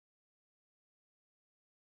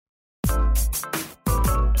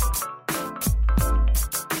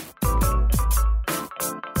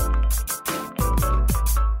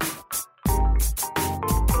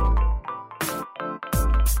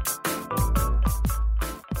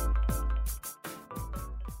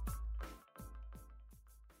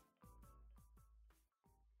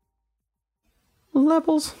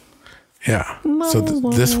levels. Yeah. So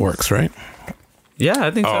this works, right? Yeah,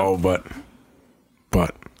 I think so. Oh, but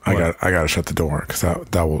I got to shut the door because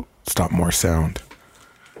that will stop more sound.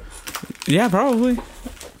 Yeah, probably.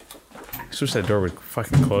 I just wish that door would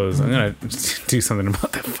fucking close. I'm gonna do something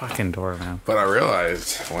about that fucking door, man. But I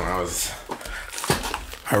realized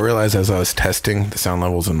as I was testing the sound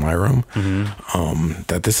levels in my room,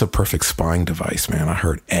 that this is a perfect spying device, man. I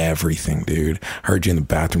heard everything, dude. I heard you in the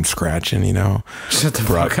bathroom scratching, you know, Shut the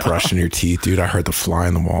fuck up. brushing your teeth, dude. I heard the fly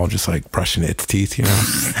on the wall just like brushing its teeth, you know.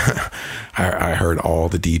 I heard all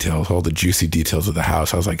the details, all the juicy details of the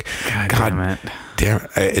house. I was like, God damn it.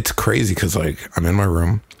 It's crazy because like I'm in my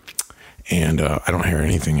room. And I don't hear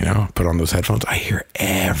anything, you know. Put on those headphones, I hear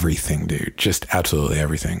everything, dude. Just absolutely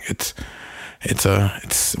everything. It's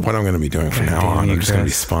what I'm going to be doing from now on. I'm just going to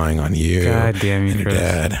be spying on you, God damn you, and your Chris.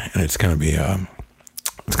 dad, and it's going to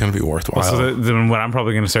be worthwhile. So then what I'm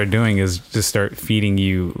probably going to start doing is just start feeding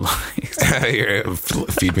you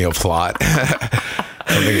Feed me a plot.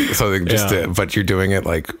 something just but you're doing it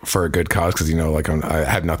like for a good cause because you know like I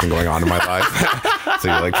have nothing going on in my life. So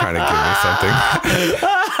you're like trying to give me something.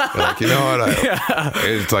 You're like, you know what?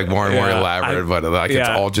 It's like more and more elaborate, but like it's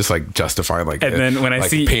all just like justifying like. And then when I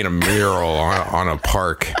see paint a mural on a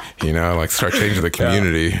park, you know, like start changing the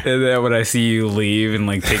community. And then when I see you leave and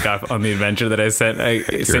like take off on the adventure that I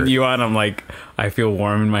sent you on, I'm like, I feel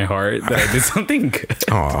warm in my heart that I did something good.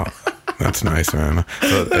 Oh, that's nice, man.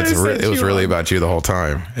 So it was really about you the whole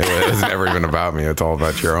time. It was never even about me. It's all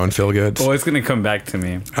about your own feel goods. Well, it's gonna come back to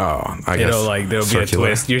me. Oh, I guess there'll be a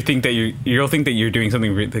twist. You'll think that you're doing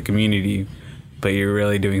something for the community, but you're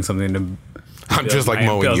really doing something to. I'm just like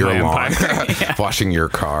mowing your lawn, washing your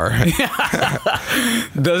car.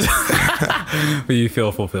 But you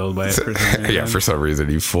feel fulfilled by it. For some reason. Yeah, for some reason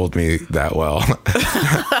you fooled me that well.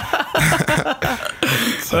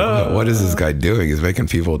 So, what is this guy doing? He's making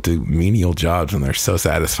people do menial jobs and they're so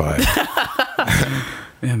satisfied.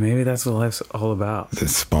 Yeah, maybe that's what life's all about. The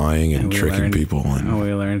spying and tricking people. And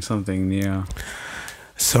we learned something new.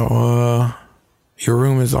 So, your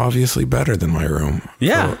room is obviously better than my room.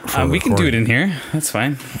 Yeah, we can do it in here. That's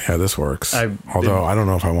fine. Yeah, this works. Although I don't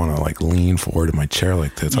know if I want to like lean forward in my chair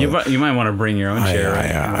like this. You might want to bring your own chair.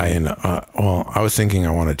 Well, I was thinking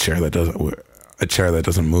I want a chair that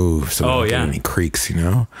doesn't move, so don't get any creaks. You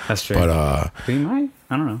know. That's true. But you might.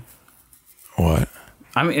 I don't know. What?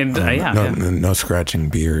 I mean, no scratching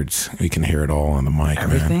beards. We can hear it all on the mic.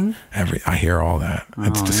 Everything? Man. I hear all that.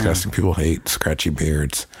 It's disgusting. Man. People hate scratchy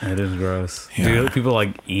beards. It is gross. Yeah. Do people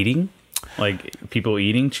like eating? Like people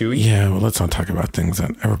eating, chewing? Yeah, well, let's not talk about things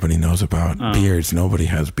that everybody knows about. Beards. Nobody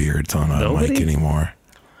has beards on a mic anymore.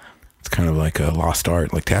 It's kind of like a lost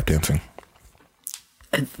art, like tap dancing.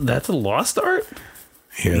 That's a lost art?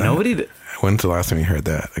 Hear that? Nobody... When's the last time you heard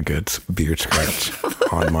that? A good beard scratch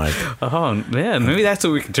on mic. Oh, man. Maybe that's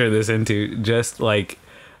what we can turn this into. Just like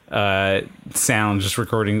sound, just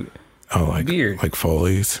recording beard. Like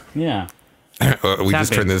Foley's. Yeah. We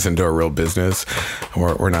just turned this into a real business.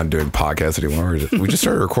 We're not doing podcasts anymore. We just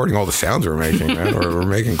started recording all the sounds we're making, man. We're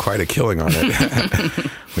making quite a killing on it.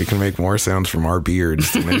 We can make more sounds from our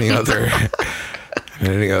beards than any other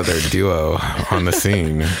duo on the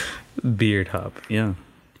scene. Beard hop, yeah.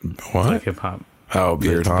 What? Like hip hop. Oh,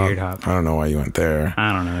 beard hop. Beard hop. I don't know why you went there.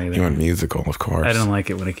 I don't know either. You went musical, of course. I didn't like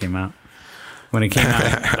it when it came out. When it came out,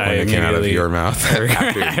 it came out of your mouth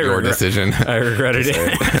after your decision. I regretted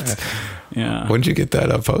it. Yeah. When did you get that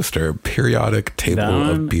poster? Periodic table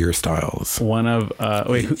of beer styles. One of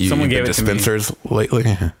someone gave it to me. Spencer's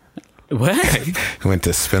lately. What? You went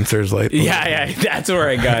to Spencer's lately? Yeah, that's where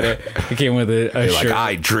I got it. It came with a shirt. Like,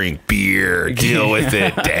 I drink beer. Deal with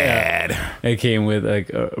it, Dad. It came with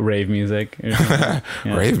like rave music. Or something.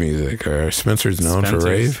 Yeah. Rave music? Or Spencer's known for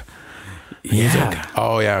rave music? Yeah.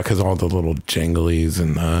 Oh, yeah, because all the little janglies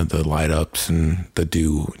and the light ups and the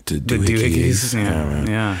doohickeys.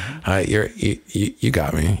 Yeah. You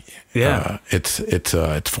got me. Yeah. It's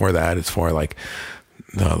for that. It's for like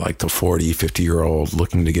the 40, 50-year-old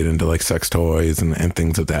looking to get into like sex toys and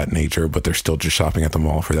things of that nature, but they're still just shopping at the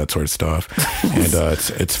mall for that sort of stuff. And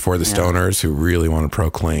it's for the stoners who really want to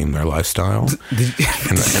proclaim their lifestyle,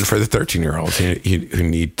 and for the 13-year-olds who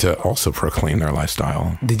need to also proclaim their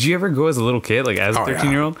lifestyle. Did you ever go as a little kid, like as a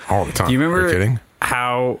 13-year-old? All the time. Do you remember Are you kidding?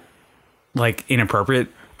 how like inappropriate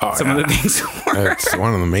some of the things were? That's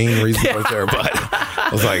one of the main reasons I was there, but I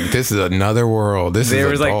was like, this is another world. There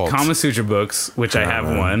was adults. Like Kama Sutra books, which I have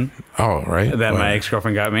one. Oh, right. That my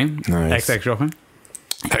ex-girlfriend got me. Nice. Ex-girlfriend.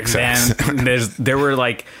 Then there were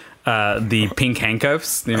like the pink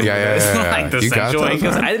handcuffs. Yeah. Like the sensual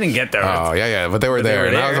handcuffs. I didn't get those. Oh, yeah. But they were there.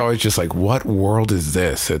 And I was always just like, what world is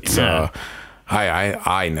this? It's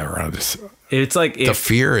I never understood. It's like The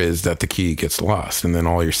fear is that the key gets lost and then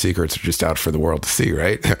all your secrets are just out for the world to see,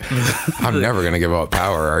 right? I'm never going to give up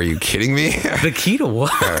power. Are you kidding me? the key to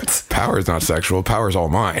what? Power is not sexual. Power is all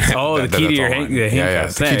mine. Oh, the key to your the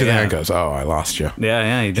handcuffs. The key to the handcuffs. Oh, I lost you.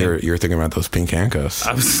 Yeah, you did. You're thinking about those pink handcuffs.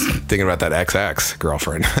 I was thinking about that XX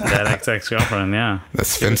girlfriend. that ex-girlfriend, yeah. The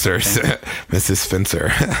Spencer's. Mrs.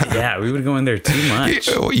 Spencer. Yeah, we would go in there too much.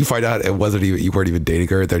 You find out it wasn't even, you weren't even dating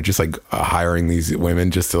her. They're just like hiring these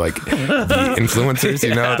women just to like be influencers,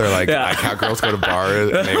 you know? They're like how girls go to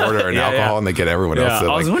bars and they order an alcohol and they get everyone else. I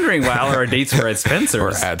was like, wondering why all our dates were at Spencer's.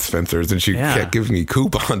 Or at Spencer's, and she kept giving me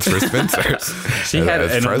coupons for Spencer's. She had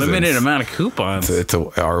an unlimited amount of coupons. It's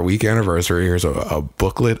our week anniversary. Here's a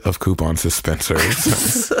booklet of coupons to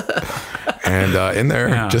Spencer's. And in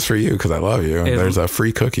there, just for you, because I love you, there's a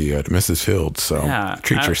free cookie at Mrs. Fields. So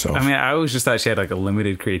treat yourself. I mean, I always just thought she had like a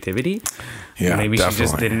limited creativity. Yeah, maybe definitely.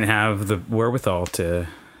 she just didn't have the wherewithal to.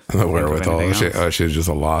 The wherewithal. She's just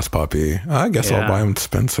a lost puppy. I guess I'll buy him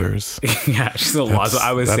Spencer's. Yeah, she's a lost.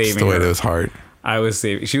 I was saving her. That's the way to his heart. I was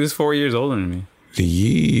saving. She was 4 years older than me.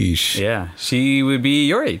 Yeesh. Yeah, she would be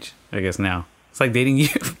your age, I guess now. It's like dating you.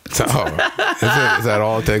 Is that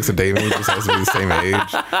all it takes to date me? Just has to be the same age.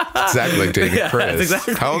 It's exactly like dating Chris.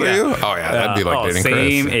 Exactly, how old are you? Oh yeah, that'd be like dating Chris.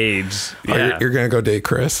 Same age. Yeah. Oh, you're gonna go date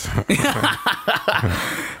Chris?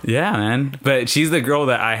 Yeah, man. But she's the girl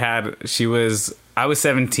that I had. I was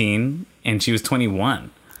 17 and she was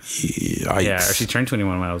 21. Yikes. Yeah, or she turned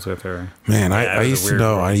 21 when I was with her. Man, I used to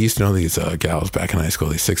know these gals back in high school,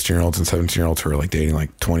 these 16-year-olds and 17-year-olds who were like dating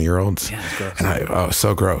like 20-year-olds. Yeah, gross. And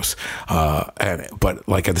so gross. But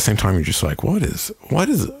like at the same time, you're just like, what is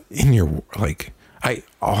in your, like,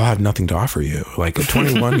 I'll have nothing to offer you. Like a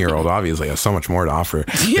 21-year-old obviously has so much more to offer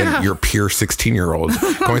than your pure 16-year-old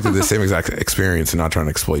going through the same exact experience and not trying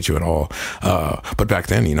to exploit you at all. But back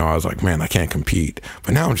then, you know, I was like, man, I can't compete.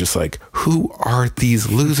 But now I'm just like, who are these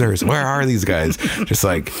losers? Where are these guys? Just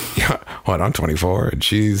like, I'm 24 and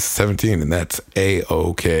she's 17 and that's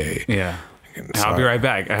A-okay. Yeah. So I'll be right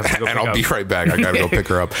back. I have to go and I'll be right back. I gotta go pick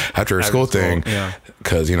her up after her school thing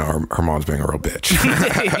because you know her mom's being a real bitch.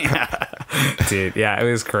 Dude, it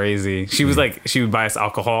was crazy. She was like, she would buy us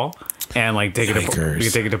alcohol and like we could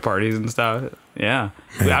take it to parties and stuff. Yeah,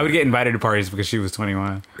 man. I would get invited to parties because she was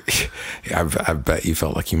 21. Yeah, I bet you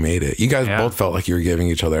felt like you made it. You guys both felt like you were giving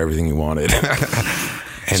each other everything you wanted.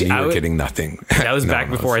 And you were getting nothing. That was back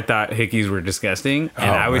before I thought hickeys were disgusting.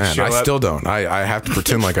 And I would show up. I still don't. I have to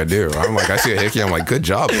pretend like I do. I'm like, I see a hickey. I'm like, good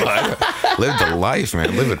job, bud. Live the life,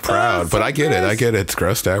 man. Live it proud. But I get it. It's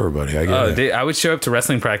gross to everybody. I get it. Dude, I would show up to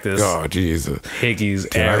wrestling practice. Oh, Jesus.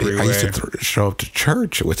 Hickeys everywhere. I used to show up to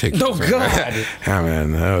church with hickeys. Oh, God. Yeah,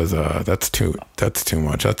 man. That was, that's too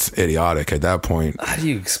much. That's idiotic at that point. How do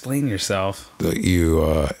you explain yourself?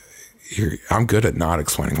 I'm good at not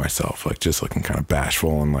explaining myself, like just looking kind of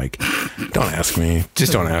bashful and like, don't ask me.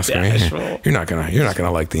 Just don't ask me. You're not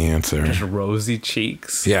gonna like the answer. Just rosy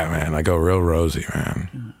cheeks. Yeah, man. I go real rosy,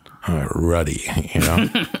 man. Ruddy, you know.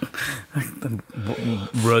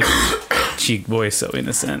 Rosy cheek boy, so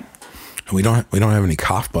innocent. We don't have any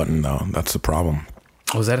cough button though. That's the problem.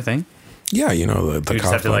 Oh, is that a thing? Yeah, you know the you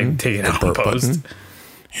cough just have to button, like take it out and post. Button.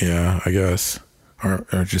 Yeah, I guess, or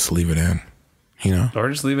just leave it in. You know, or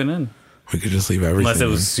just leave it in. We could just leave everything. Unless it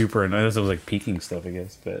was unless it was like peaking stuff, I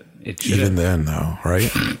guess. But it should. Even then, though, right?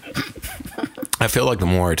 I feel like the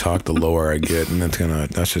more I talk, the lower I get, and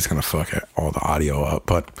that's just gonna fuck all the audio up.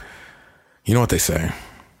 But you know what they say?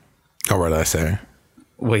 Oh, what did I say?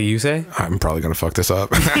 What you say? I'm probably gonna fuck this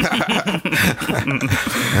up, and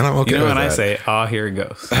I'm okay. You know with when that. I say, here it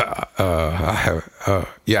goes.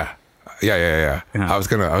 Yeah. I was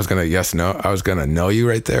gonna know you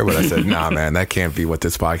right there, but I said, nah, man, that can't be what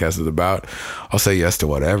this podcast is about. I'll say yes to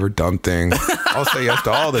whatever dumb thing. I'll say yes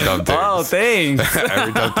to all the dumb things. Oh, thanks.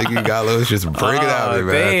 Every dumb thing you got, Louis, just bring it out of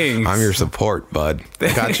me, man. Thanks. I'm your support, bud.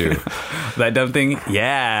 I got you. That dumb thing,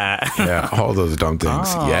 yeah, all those dumb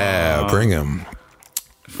things, bring them.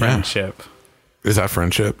 Friendship. Yeah. Is that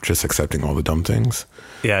friendship? Just accepting all the dumb things?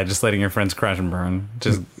 Yeah, just letting your friends crash and burn.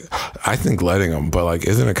 I think letting them, but like,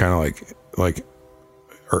 isn't it kind of like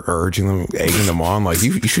urging them, egging them on? Like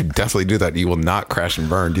you should definitely do that. You will not crash and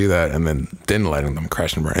burn. Do that, and then letting them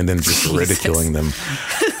crash and burn, and then just ridiculing them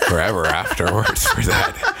forever afterwards for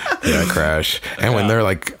that. Yeah, crash. And when they're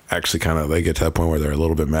like actually kind of, they get to that point where they're a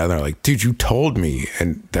little bit mad, they're like, dude, you told me.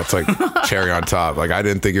 And that's like cherry on top. Like, I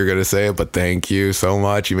didn't think you were going to say it, but thank you so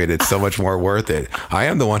much. You made it so much more worth it. I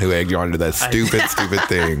am the one who egged you onto that stupid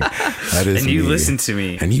thing. That is and you me. Listened to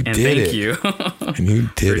me. And you did thank it. You. And you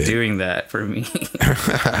did for it. doing that for me.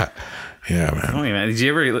 Yeah, man. Tell me, man. Did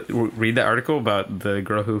you ever read that article about the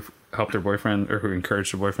girl who helped her boyfriend or who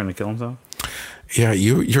encouraged her boyfriend to kill himself? Yeah,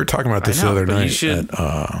 you were talking about this the other night. You should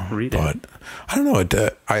read but it. I don't know.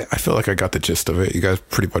 I feel like I got the gist of it. You guys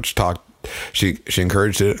pretty much talked. She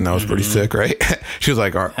encouraged it, and that was pretty sick, right? She was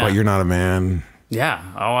like, "Oh, you're not a man." Yeah,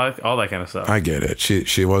 all that kind of stuff. I get it.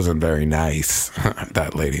 She wasn't very nice,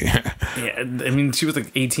 that lady. Yeah, I mean, she was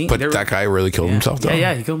like 18. But that guy really killed himself, though.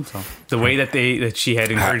 Yeah, he killed himself. The way that she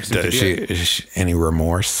had encouraged him to do it. Any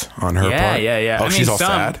remorse on her part? Yeah. Oh, she's all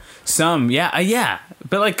sad? Yeah.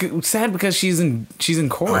 But like sad because she's in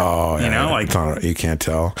court. Oh, yeah. You know, like you can't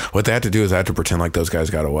tell. What they had to do is they had to pretend like those guys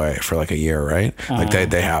got away for like a year, right? Like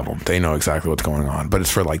they have them. They know exactly what's going on. But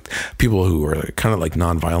it's for like people who are kind of like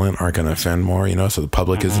nonviolent, aren't going to offend more, you know, so the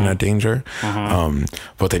public isn't at danger.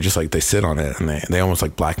 But they just like, they sit on it and they almost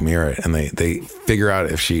like Black Mirror it, and they figure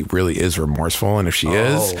out if she really is remorseful, and if she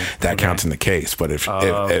is, that counts in the case. But if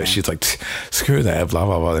she's like, screw that, blah,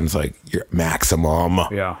 blah, blah, then it's like, you're maximum.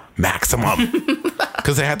 Yeah. Maximum.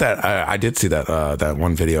 Because they had that, I did see that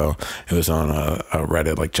one video. It was on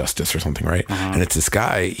Reddit, like Justice or something, right? And it's this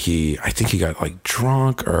guy. I think he got like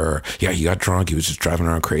drunk, he got drunk. He was just driving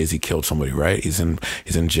around crazy, killed somebody, right? He's in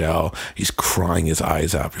jail. He's crying his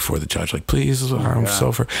eyes out before the judge, like, please, I'm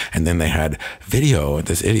so for. And then they had video.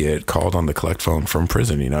 This idiot called on the collect phone from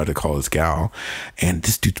prison, you know, to call his gal, and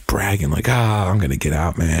this dude's bragging like, I'm gonna get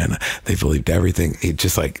out, man. They believed everything. He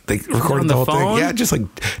just like they recorded the whole thing, yeah, just like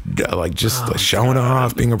showing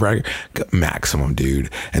off, being a bragger, maximum, dude.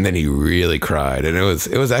 And then he really cried, and it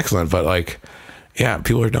was excellent. But like, yeah,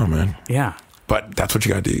 people are dumb, man. Yeah. But that's what you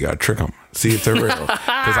gotta do. You gotta trick them. See if they're real.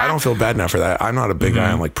 Because I don't feel bad enough for that. I'm not a big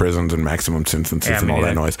guy on like prisons and maximum sentences and all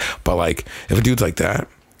that noise. But like, if a dude's like that,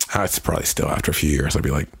 it's probably still after a few years, I'd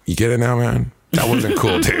be like, you get it now, man? That wasn't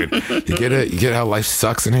cool, dude. You get it? You get how life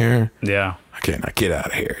sucks in here? Yeah. Okay, now get out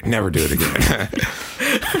of here. Never do it again.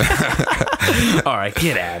 All right,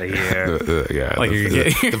 get out of here. Like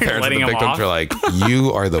the parents of the victims are like,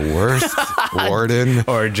 you are the worst warden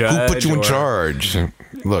or judge. Who put you in charge?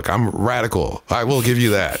 Look, I'm radical. I will give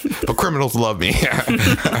you that. But criminals love me.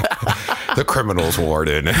 The criminals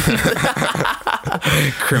warden.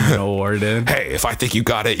 Criminal warden. Hey, if I think you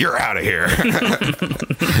got it, you're out of here.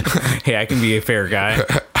 Hey, I can be a fair guy.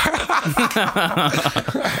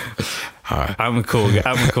 I'm a cool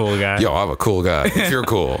guy. Yo, I'm a cool guy. If you're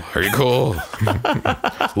cool, are you cool?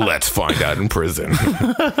 Let's find out in prison.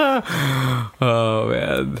 Oh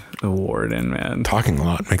man, the warden, man. Talking a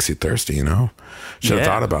lot makes you thirsty, you know. Should have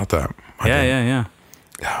thought about that. Yeah.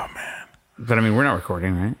 Oh man. But I mean, we're not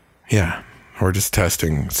recording, right? Yeah, we're just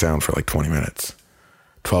testing sound for like 20 minutes.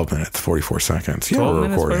 12 minutes, 44 seconds. Yeah, we're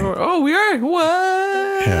recording. 44. Oh, we are? What?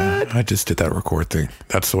 Yeah, I just did that record thing.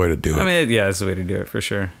 That's the way to do it. I mean, yeah, that's the way to do it for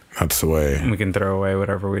sure. That's the way. And we can throw away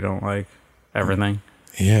whatever we don't like. Everything.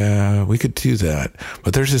 Yeah, we could do that.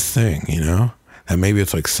 But there's this thing, you know, that maybe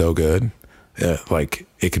it's like so good, like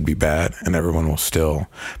it could be bad, and everyone will still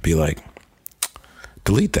be like,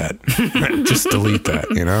 delete that. Just delete that,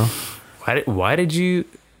 you know? Why did you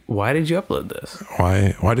upload this?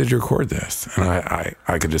 Why did you record this? And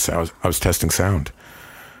I could just say I was testing sound.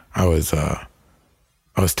 I was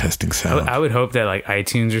testing sound. I would hope that like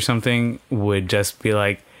iTunes or something would just be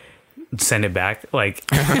like, send it back. Like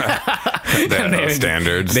they have no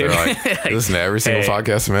standards. They're like, listen to every single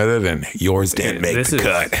podcast submitted, and yours didn't make the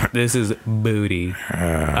cut. This is booty.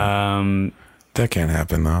 That can't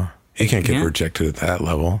happen though. You can't get rejected at that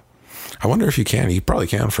level. I wonder if you can. You probably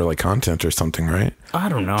can for like content or something, right? I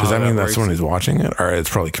don't know. Does that mean that's someone who's watching it, or it's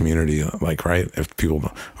probably community, like, right? If people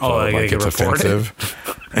like it's offensive,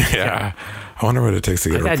 yeah. I wonder what it takes to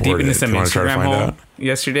get reported. I got deep into some Instagram hole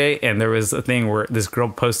yesterday, and there was a thing where this girl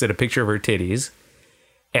posted a picture of her titties,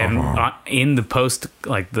 and in the post,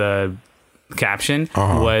 like the caption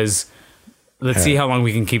was, "Let's see how long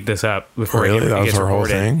we can keep this up before it gets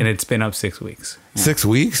reported." And it's been up 6 weeks. 6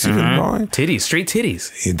 weeks you've been following? Titties, straight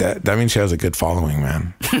titties. That means she has a good following,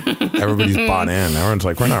 man. Everybody's bought in. Everyone's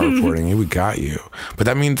like, we're not reporting you. We got you. But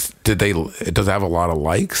that means, does it have a lot of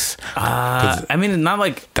likes? I mean, not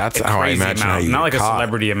like that's how I imagine how you not like caught. A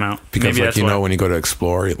celebrity amount. Because like, you know, when you go to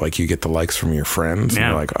Explore, like you get the likes from your friends. And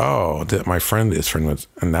you're like, oh, my friend is friend with,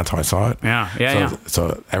 and that's how I saw it. Yeah.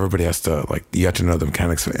 So everybody has to, like, you have to know the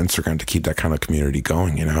mechanics of Instagram to keep that kind of community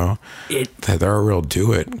going, you know? They're a real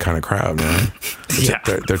do it kind of crowd, man.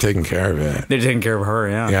 They're taking care of it. They're taking care of her,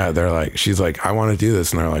 yeah. They're like, she's like, I want to do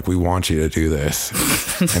this, and they're like, we want you to do this,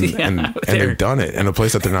 and they've done it in a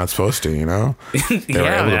place that they're not supposed to, you know.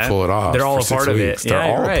 They're able to pull it off. Th're all a part of it. They're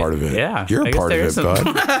all a part of it. Yeah, you're a part of it, bud.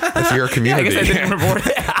 If you're a community, I guess I didn't report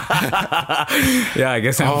it. Yeah, I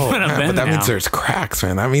guess I'm one of them but that now. means there's cracks,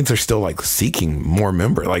 man. That means they're still like seeking more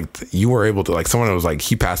member. Like you were able to, like someone was like,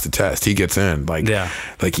 he passed the test, he gets in. Like, Yeah.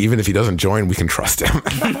 like even if he doesn't join, we can trust him.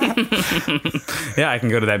 Yeah, I can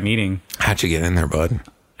go to that meeting. How'd you get in there, bud?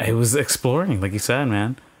 I was exploring, like you said,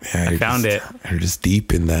 man. Yeah, I found it. You're just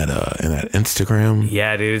deep in that Instagram.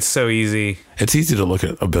 Yeah, dude, it's so easy. It's easy to look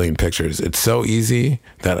at a billion pictures. It's so easy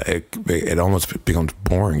that it almost becomes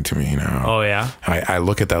boring to me now. Oh, yeah? I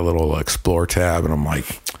look at that little explore tab and I'm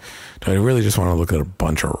like, do I really just want to look at a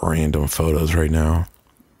bunch of random photos right now?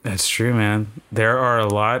 That's true, man. There are a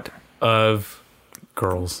lot of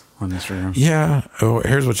girls on Instagram. Yeah. Oh,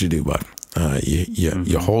 here's what you do, bud.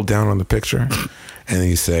 You hold down on the picture and then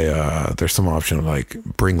you say, there's some option of like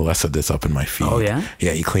bring less of this up in my feed. Oh, yeah?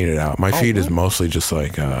 Yeah, you clean it out. My feed is mostly just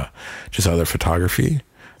like just other photography.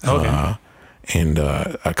 Okay. And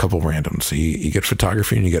a couple randoms. So you get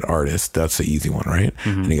photography and you get artists. That's the easy one, right?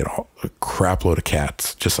 And you get a crap load of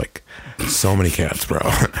cats. Just like so many cats, bro.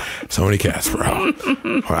 So many cats, bro.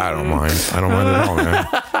 Well, I don't mind. I don't mind at all, man.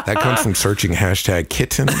 That comes from searching hashtag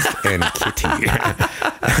kittens and kitty.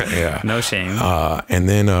 Yeah. No shame. And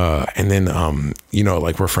then you know,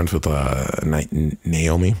 like we're friends with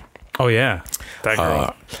Naomi. Oh, yeah. That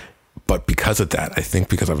girl. But because of that, I think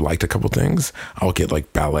because I've liked a couple things, I'll get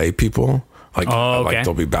like ballet people. Like, Oh, okay. like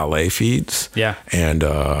there'll be ballet feeds. Yeah. And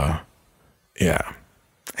yeah.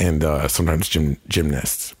 And sometimes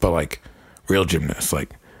gymnasts, but like real gymnasts, like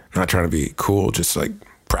not trying to be cool, just like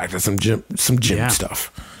practice some gym Yeah.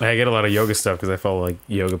 stuff. I get a lot of yoga stuff because I follow like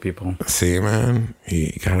yoga people. See, man,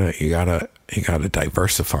 you gotta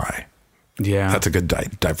diversify. Yeah. That's a good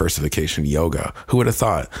diversification. Yoga. Who would have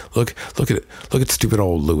thought? Look at stupid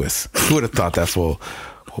old Lewis. Who would have thought that fool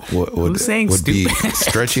would saying be stupid?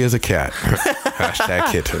 stretchy as a cat?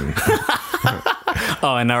 Hashtag kitten.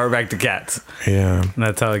 Oh, and now we're back to cats. Yeah,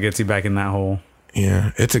 That's how it gets you back in that hole.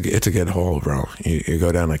 yeah. It's a good hole, bro. You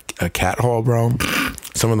go down a cat hole, bro.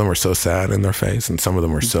 Some of them are so sad in their face, and some of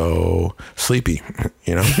them are so sleepy.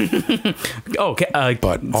 You know, Oh,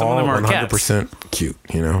 but some all of them are 100% cute.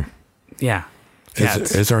 You know. Yeah.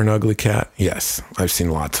 Cats. Is there an ugly cat? Yes, I've seen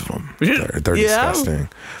lots of them. They're Yeah? disgusting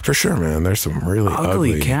for sure, man. There's some really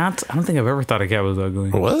ugly cats? I don't think I've ever thought a cat was ugly.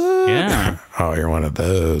 What? Yeah. Oh, you're one of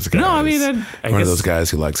those guys. No, I mean, I one guess- of those guys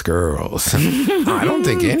who likes girls. I don't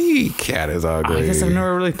think any cat is ugly. I guess I've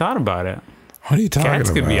never really thought about it. What are you talking Cats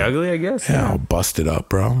about? could be ugly, I guess. Yeah, all busted up,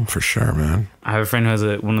 bro. For sure, man. I have a friend who has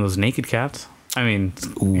one of those naked cats. I mean,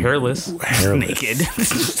 hairless. hairless. Naked.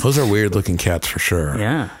 Those are weird looking cats for sure.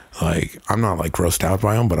 Yeah. Like, I'm not like grossed out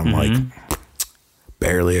by them, but I'm like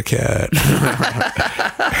barely a cat.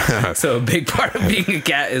 So a big part of being a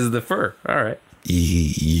cat is the fur. All right.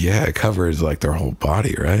 Yeah, it covers like their whole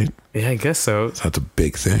body, right? Yeah, I guess so. So that's a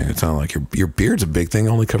big thing. It's not like your beard's a big thing. It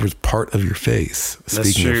only covers part of your face. That's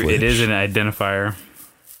Speaking true. of which, It is an identifier.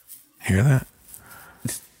 hear that?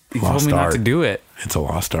 You told Lost me not art. to do it. It's a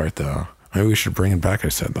lost art, though. Maybe we should bring it back. I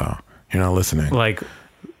said, though. You're not listening. Like,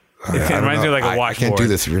 I it don't reminds me know. of like a I can't do washboard.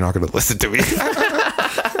 this if you're not going to listen to me.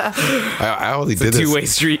 I only did It's a this. two-way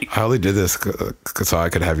street. I only did this so I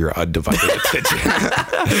could have your undivided attention.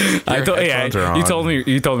 You told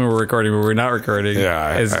me we're recording, but we're not recording.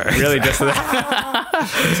 Yeah, It's really just that.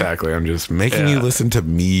 Exactly. I'm just making you listen to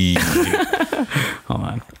me. Hold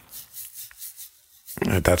on.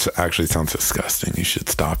 That actually sounds disgusting. You should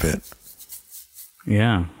stop it.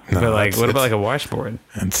 Yeah. No, but like, what about it's- like a washboard?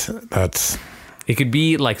 That's. It could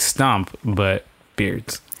be like Stomp, but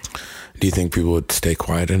beards. Do you think people would stay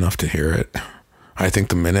quiet enough to hear it? I think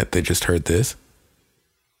the minute they just heard this,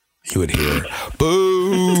 you would hear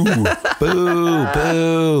boo, boo,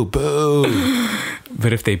 boo, boo.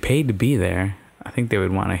 But if they paid to be there, I think they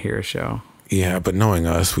would want to hear a show. Yeah, but knowing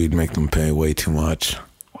us, we'd make them pay way too much.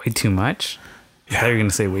 Way too much? I thought you were going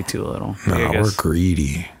to say way too little. No, I we're guess.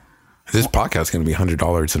 greedy. This podcast is going to be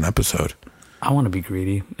 $100 an episode, I want to be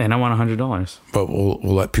greedy, and I want $100. but we'll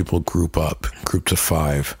let people group up, groups of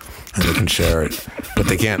 5, and they can share it. But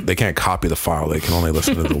they can't copy the file. They can only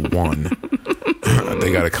listen to the one.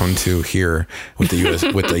 They got to come to here with the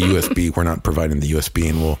USB. We're not providing the USB,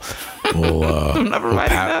 and we'll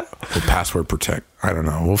password protect. I don't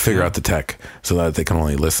know. We'll figure out the tech so that they can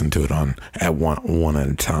only listen to it at one at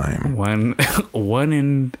a time. One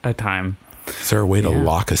in a time. Is there a way to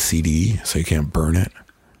lock a CD so you can't burn it?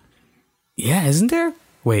 Yeah, isn't there?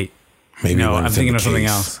 Wait. Maybe No, when I'm it's in thinking the of something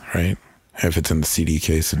case, else. right? If it's in the CD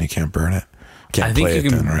case and you can't burn it, can't I think play you it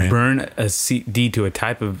can then, right? burn a CD to a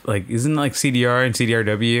type of, like, isn't it like CDR and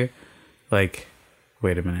CDRW? Like,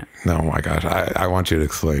 wait a minute. No, my gosh, I want you to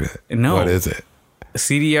explain it. No. What is it?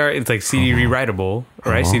 CDR, it's like CD rewritable,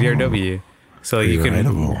 right? CDRW. So you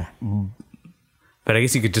rewritable. can, but I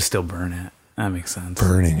guess you could just still burn it. That makes sense.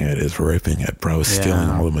 Burning it is ripping it, bro. Stealing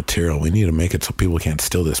all the material. We need to make it so people can't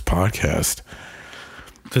steal this podcast.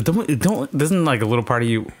 But doesn't like a little part of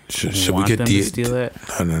you should want we get them to steal it?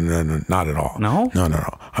 No, not at all. No?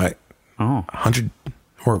 No. 100.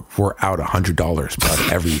 We're out $100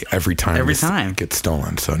 about every time Every this time gets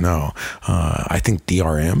stolen. So no, I think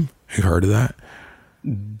DRM. You heard of that?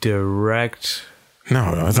 Direct.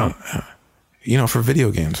 No, it's not. You know, for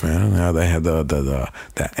video games, man. Now they had the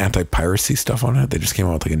anti-piracy stuff on it. They just came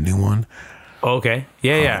out with like a new one. Okay.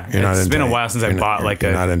 Yeah. It's been a while since I bought like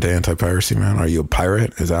you're not into anti-piracy, man? Are you a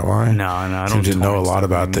pirate? Is that why? No, I don't. You know a lot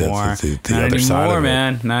about the other side of it.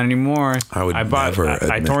 Man. Not anymore. I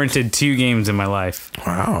torrented 2 games in my life.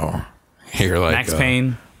 Wow. You're like Max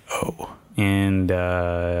Payne. Oh. And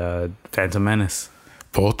Phantom Menace.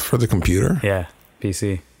 Both for the computer? Yeah,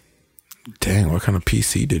 PC. Dang, what kind of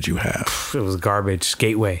PC did you have? It was garbage.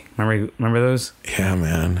 Gateway. Remember those? Yeah,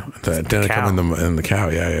 man. That didn't come in the cow.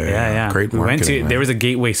 Yeah. Great marketing. There was a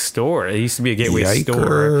Gateway store. It used to be a Gateway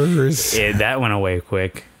store. That went away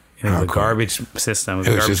quick. It was a garbage system. It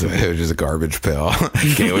was just a garbage pail.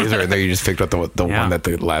 Gateways are in there. You just picked up the one that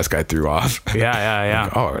the last guy threw off.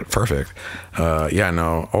 Yeah. Like, oh, perfect.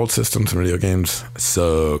 No, old systems and video games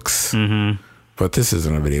sucks. Mm-hmm. But this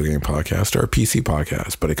isn't a video game podcast or a PC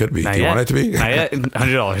podcast, but it could be. Do you want it to be? Not yet.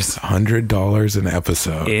 $100. $100 an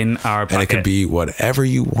episode. In our pocket. And it could be whatever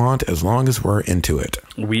you want as long as we're into it.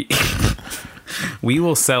 We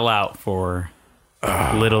will sell out for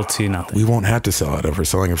little to nothing. We won't have to sell it. If we're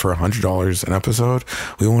selling it for $100 an episode,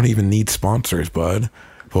 we won't even need sponsors, bud.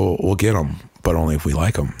 We'll get them, but only if we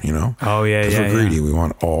like them, you know? Oh, yeah, Because we're greedy. We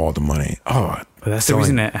want all the money. But that's the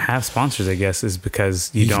reason to have sponsors, I guess, is because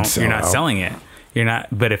you're not selling it. You're not,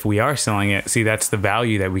 but if we are selling it, see, that's the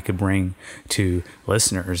value that we could bring to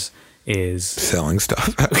listeners is selling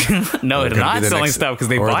stuff. No, it's not selling stuff because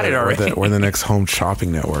they bought it already. We're the next home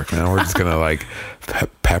shopping network, man. We're just going to like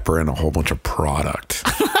pepper in a whole bunch of product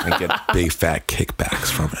and get big fat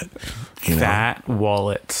kickbacks from it. You know? Fat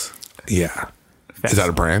wallets. Yeah. Is that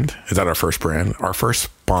a brand? Is that our first brand? Our first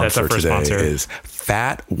sponsor is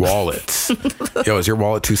Fat Wallets. Yo, is your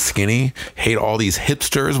wallet too skinny? Hate all these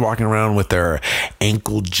hipsters walking around with their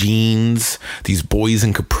ankle jeans, these boys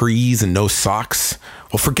in capris and no socks.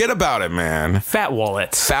 Well, forget about it, man. Fat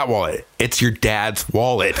Wallets. Fat Wallet. It's your dad's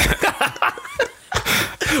wallet.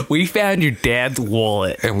 We found your dad's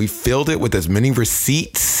wallet. And we filled it with as many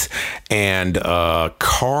receipts and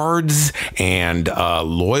cards and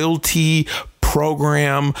loyalty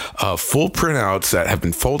program, full printouts that have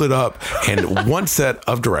been folded up, and one set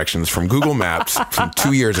of directions from Google Maps from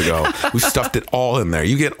 2 years ago. We stuffed it all in there.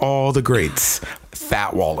 You get all the greats.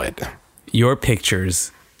 Fat Wallet. Your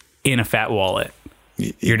pictures in a fat wallet.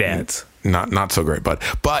 Your dad's. Not so great, but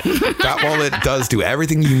Fat Wallet does do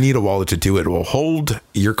everything you need a wallet to do. It will hold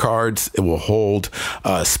your cards. It will hold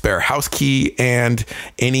a spare house key and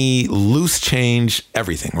any loose change,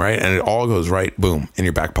 everything, right? And it all goes right, boom, in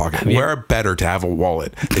your back pocket. Where better to have a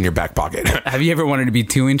wallet than your back pocket? Have you ever wanted to be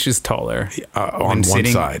 2 inches taller? On one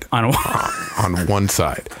side. On one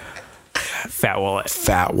side. Fat Wallet.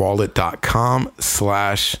 Fatwallet.com/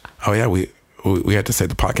 oh yeah, we had to say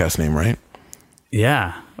the podcast name, right?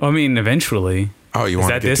 Yeah. I mean, eventually. Oh, you want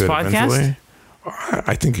to get this to it podcast? Eventually?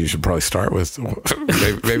 I think you should probably start with maybe on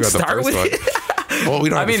the first one. Well, we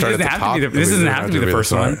don't. This doesn't have to be the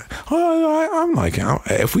first one. Well, I'm like,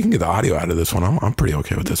 if we can get the audio out of this one, I'm pretty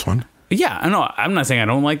okay with this one. Yeah, I know. I'm not saying I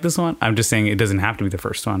don't like this one. I'm just saying it doesn't have to be the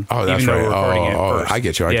first one. Oh, that's right. I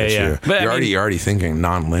get you. I get you. But you're already thinking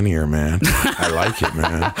non-linear, man. I like it,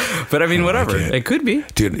 man. But I mean, whatever. It could be.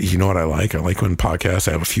 Dude, you know what I like? I like when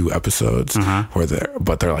podcasts have a few episodes where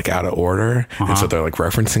they're like out of order, and so they're like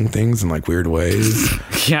referencing things in like weird ways.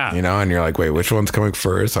 Yeah, you know, and you're like, wait, which one's coming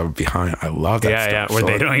first? I'm behind. I love that. Yeah, where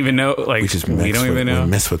they don't even know. Like we don't even know. We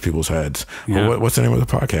mess with people's heads. Yeah. Well, what's the name of the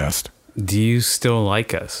podcast? Do you still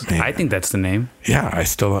like us? Man. I think that's the name. Yeah,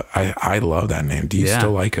 I love that name. Do you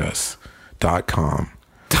still like us.com/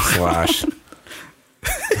 no,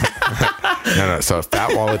 so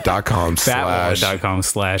fatwallet.com/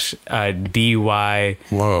 DYS.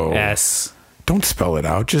 Whoa. Don't spell it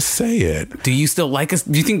out. Just say it. Do you still like us?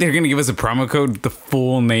 Do you think they're going to give us a promo code, the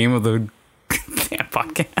full name of the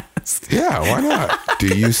podcast? Yeah, why not?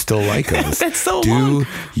 Do you still like us? That's so long. Do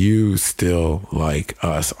you still like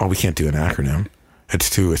us? Oh, we can't do an acronym.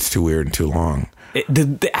 It's too weird and too long.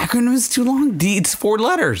 The acronym is too long. It's 4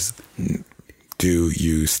 letters. Do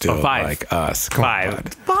you still like us? Come on,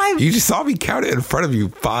 5. You just saw me count it in front of you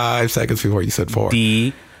 5 seconds before you said 4.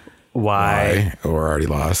 D Y. We're already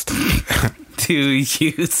lost. Do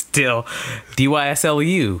you still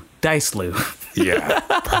DYSLU? Dyslu. Yeah,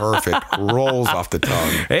 perfect. Rolls off the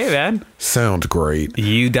tongue. Hey, man. Sounds great.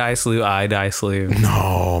 You Dyslu, I Dyslu.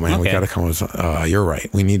 No, man, we gotta come with. You're right.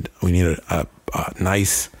 We need a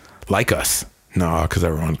nice like us. No, because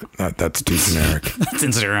everyone that's too generic. That's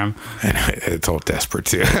Instagram. And it's all desperate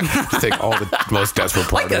too. Take all the most desperate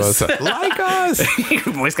part of us. Like us.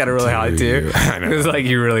 Your voice got really high too. I know. It's like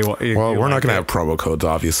you really want. Well, we're not gonna have promo codes.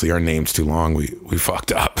 Obviously, our name's too long. We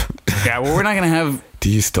fucked up. Yeah, well, we're not gonna have. Do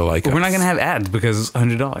you still like us? We're not gonna have ads because it's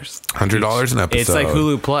 $100. $100 an episode. It's like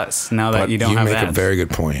Hulu Plus now that But you don't have ads. You make a very good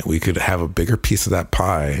point. We could have a bigger piece of that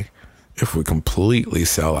pie if we completely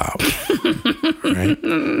sell out. Right?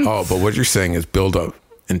 Oh, but what you're saying is build up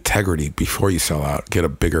integrity before you sell out. Get a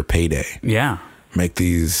bigger payday. Yeah. Make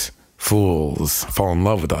these fools fall in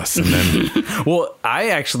love with us, and then. Well, I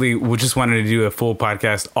actually just wanted to do a full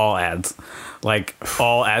podcast, all ads, like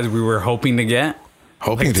all ads we were hoping to get.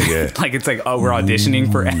 Hoping to get. Like it's like, oh, we're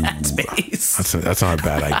auditioning for ad space. That's not a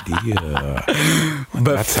bad idea.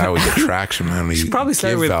 But that's how we get traction, man. We should probably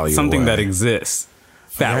start with something that exists.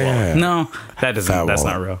 Fat Wallet. No, that doesn't. Fat that's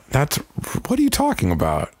wallet. Not real. That's what are you talking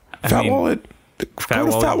about? Fat Wallet. Go to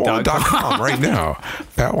fatwallet.com right now.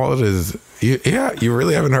 Fat Wallet is. You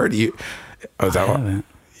really haven't heard you. Oh, I haven't.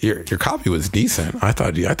 Your copy was decent. I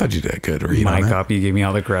thought you did good. Read my copy gave me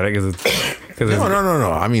all the credit because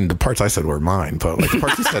no. I mean, the parts I said were mine, but like the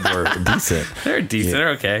parts you said were decent. They're decent. They're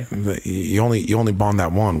okay. You only bombed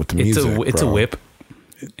that one with the music. It's a whip.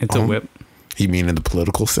 It's a whip. You mean in the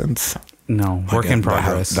political sense? No, work in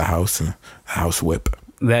progress. The house whip.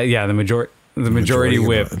 The majority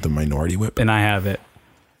whip. The minority whip. And I have it.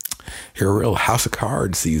 You're a real house of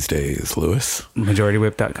cards these days, Lewis.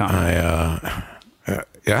 MajorityWhip.com.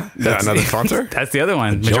 Another sponsor? That's the other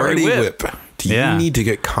one. Majority Whip. Do you need to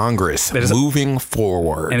get Congress moving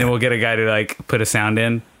forward? And then we'll get a guy to like put a sound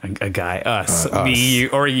in. A guy, us. Me, you,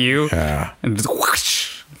 or you. Yeah. And just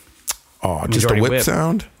whoosh. Oh, just a whip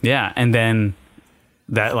sound? Yeah. And then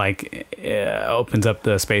that like opens up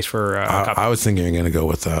the space for I was thinking you're going to go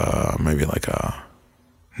with maybe like a...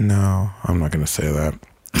 No, I'm not going to say that.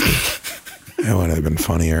 It would have been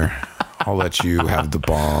funnier. I'll let you have the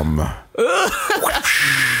bomb.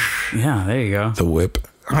 Yeah, there you go. The whip.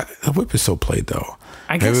 The whip is so played though.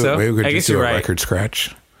 I guess so. Maybe we could I just guess do a right. record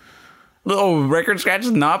scratch. Oh, record scratch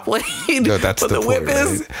is not played. No, that's the whip point,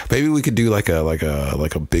 is. Right? Maybe we could do like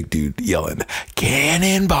a big dude yelling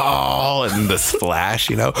 "Cannonball" and the splash,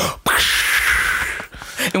 you know.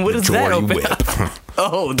 And what is that?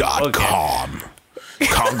 Whip. .com.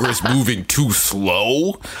 Congress moving too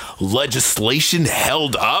slow. Legislation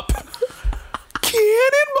held up.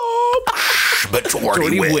 Cannonball.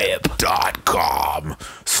 MajorityWhip.com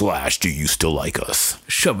 / do you still like us?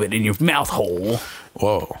 Shove it in your mouth hole.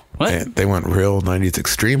 Whoa. What? They went real 90s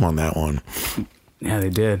extreme on that one. Yeah, they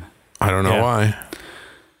did. I don't know why.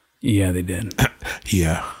 Yeah, they did.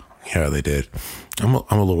 Yeah, they did. I'm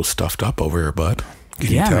a little stuffed up over here, bud.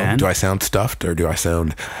 Can you tell? Man. Do I sound stuffed or do I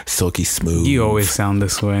sound silky smooth? You always sound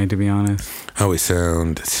this way, to be honest. I always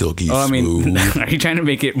sound silky smooth. I mean, are you trying to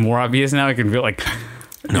make it more obvious now? I can feel like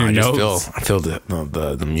no, I feel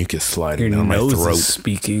the mucus sliding down my throat. Your nose is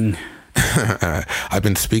speaking. I've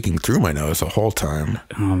been speaking through my nose the whole time.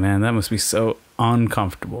 Oh man, that must be so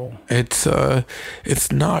uncomfortable. It's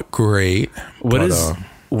not great. What is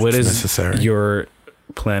necessary. Your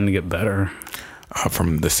plan to get better?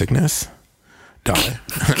 From the sickness? Die.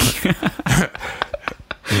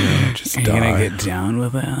 Just Are you gonna get down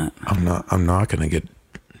with that? I'm not gonna get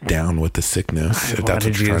down with the sickness. If that's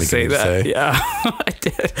what you're trying to say. Yeah, I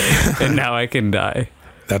did. And now I can die.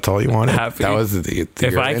 That's all you wanted? Happy. That was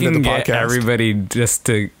if I can get everybody just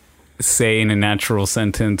to say in a natural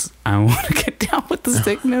sentence, I want to get down with the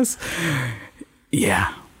sickness.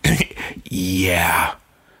 Yeah. Yeah.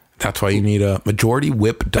 That's why you need a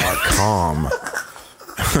MajorityWhip.com.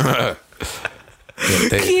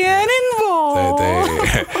 Cannonball.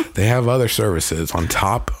 They have other services on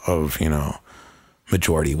top of,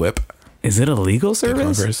 Majority Whip. Is it a legal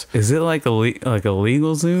service? Is it like a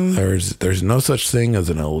legal Zoom? There's no such thing as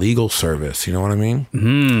an illegal service. You know what I mean?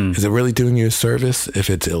 Mm. Is it really doing you a service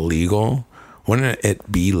if it's illegal? Wouldn't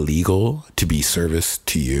it be legal to be service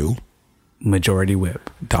to you?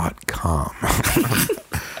 MajorityWhip.com.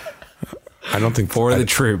 I don't think the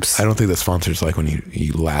troops. I don't think the sponsors like when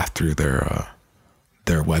you laugh through their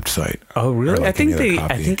their website. Oh, really? Like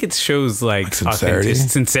I think it shows like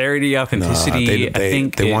sincerity, authenticity. No,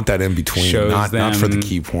 they want that in between, not for the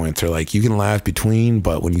key points. They're like, you can laugh between,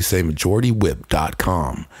 but when you say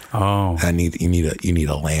majoritywhip.com, you need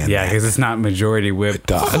a land. Yeah, because it's not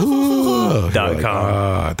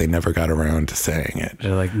majoritywhip.com. They never got around to saying it.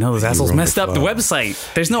 They're like, no, those assholes messed up the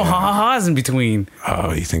website. There's no ha-ha-has in between.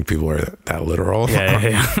 Oh, you think people are that literal?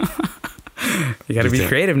 Yeah. You got to be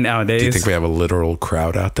creative nowadays. Do you think we have a literal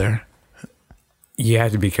crowd out there? You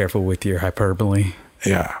have to be careful with your hyperbole.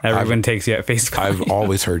 Yeah. Everyone takes you at face value. I've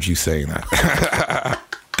always heard you saying that.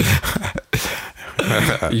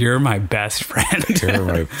 You're my best friend. You're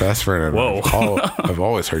my best friend. Whoa. I've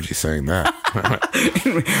always heard you saying that.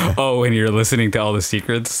 Oh, and you're listening to all the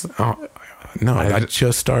secrets? Oh, no, I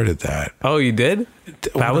just started that. Oh, you did?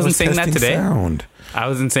 I wasn't saying that today. Sound. I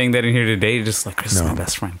wasn't saying that in here today. Just like, Chris is my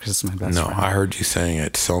best friend. Chris is my best friend. No, I heard you saying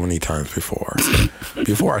it so many times before.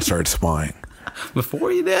 Before I started spying. Before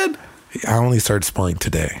you did? I only started spying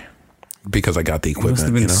today because I got the equipment. You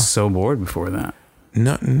must have been so bored before that.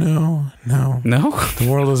 No. The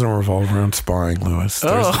world doesn't revolve around spying, Lewis.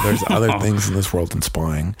 There's other things in this world than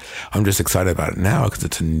spying. I'm just excited about it now because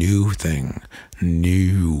it's a new thing.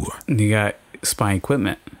 You got spy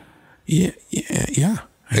equipment. Yeah.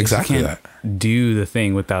 Exactly you can't do the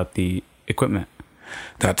thing without the equipment.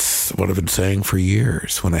 That's what I've been saying for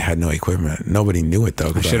years when I had no equipment. Nobody knew it,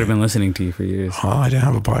 though. I should have been listening to you for years. Oh, I didn't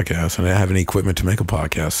have a podcast and I didn't have any equipment to make a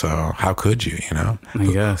podcast. So how could you, I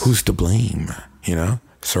guess. Who's to blame,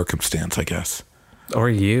 Circumstance, I guess. Or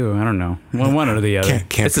you. I don't know. One or the other.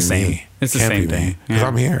 Can't it's the same. Me. It's the same thing. Because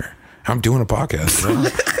I'm here. I'm doing a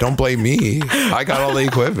podcast. Don't blame me. I got all the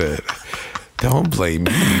equipment. Don't blame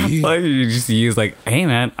me. Like you just use like, hey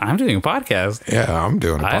man, I'm doing a podcast. Yeah, I'm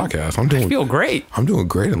doing a podcast. I feel great. I'm doing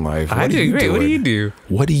great in life. I'm doing great. What do you do?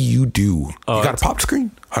 What do you do? You got a pop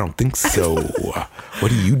screen? I don't think so. What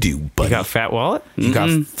do you do, buddy? You got Fat Wallet? You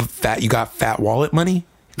got Fat Wallet money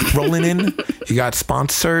rolling in? You got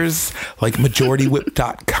sponsors like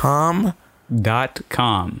majoritywhip.com?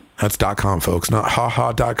 .com. That's .com, folks. Not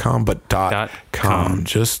haha.com, but .com.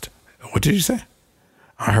 Just, what did you say?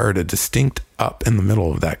 I heard a distinct up in the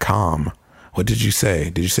middle of that com. What did you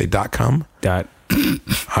say? Did you say .com? I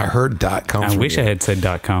heard .com. I wish I had said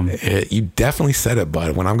 .com. You definitely said it,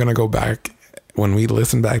 bud. When I'm going to go back, when we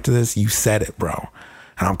listen back to this, you said it, bro.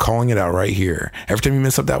 And I'm calling it out right here. Every time you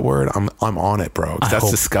mess up that word, I'm on it, bro.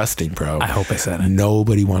 That's disgusting, bro. I hope I said it.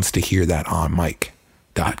 Nobody wants to hear that on mic.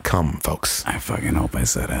 .com, folks. I fucking hope I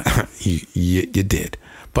said it. you did.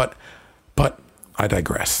 But I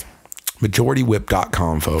digress.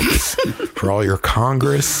 Majoritywhip.com, folks, for all your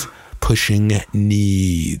Congress pushing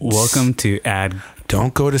needs. Welcome to ad.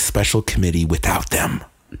 Don't go to special committee without them.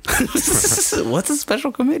 What's a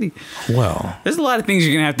special committee? Well, there's a lot of things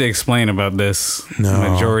you're going to have to explain about this.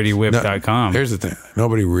 Majoritywhip.com. Here's the thing.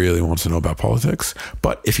 Nobody really wants to know about politics.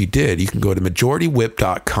 But if you did, you can go to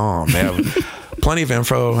majoritywhip.com. They have plenty of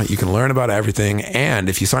info. You can learn about everything. And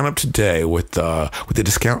if you sign up today with the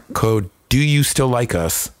discount code, Do You Still Like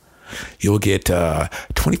Us? You'll get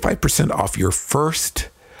 25% off your first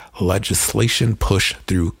legislation push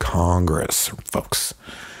through Congress, folks.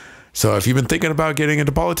 So if you've been thinking about getting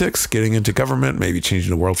into politics, getting into government, maybe changing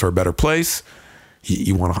the world for a better place,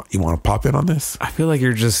 you want to pop in on this? I feel like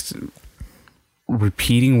you're just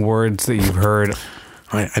repeating words that you've heard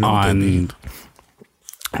on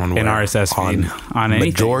RSS feed, on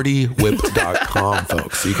majoritywhip.com,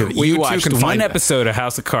 folks. We watched one episode of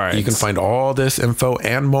House of Cards. You can find all this info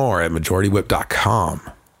and more at majoritywhip.com.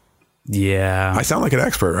 Yeah. I sound like an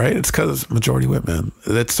expert, right? It's because Majority Whip, man.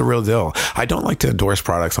 That's the real deal. I don't like to endorse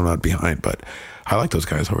products I'm not behind, but I like those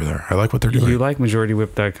guys over there. I like what they're doing. You like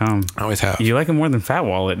majoritywhip.com. I always have. You like it more than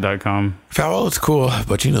fatwallet.com. Fat Wallet's cool,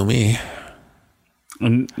 but you know me.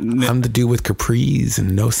 I'm the dude with capris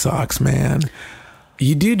and no socks, man.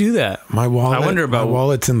 You do that. My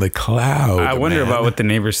wallet's in the cloud. I wonder about what the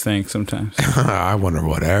neighbors think sometimes. I wonder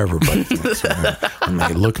what everybody thinks, man. When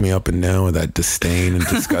they look me up and down with that disdain and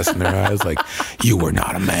disgust in their eyes, like, you are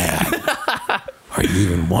not a man. Are you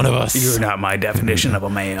even one of us? You're not my definition of a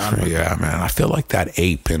man. Yeah, man. I feel like that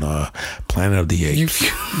ape in Planet of the Apes.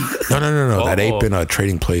 No. That ape in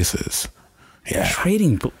Trading Places. Yeah.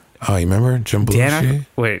 Trading. Oh, you remember Jim Belushi?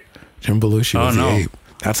 Wait. Jim Belushi was the ape.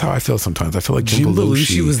 That's how I feel sometimes. I feel like Jim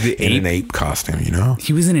Belushi was the in an ape costume, you know?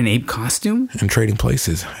 He was in an ape costume? In Trading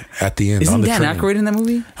Places at the end. Isn't Dan Aykroyd in that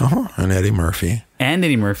movie? And Eddie Murphy. And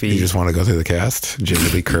Eddie Murphy. You just want to go through the cast? Jamie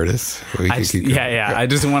Lee Curtis. I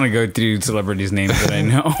just want to go through celebrities' names that I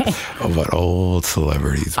know. But old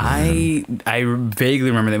celebrities, man. I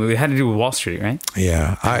vaguely remember that movie. It had to do with Wall Street, right?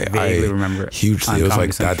 Yeah. I vaguely remember it. Hugely. It was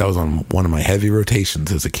like that was on one of my heavy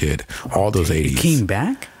rotations as a kid. All those 80s. It came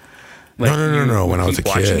back? Like no. When I was a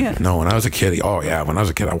kid. No, when I was a kid. Oh, yeah. When I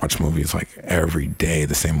was a kid, I watched movies like every day,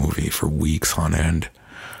 the same movie for weeks on end.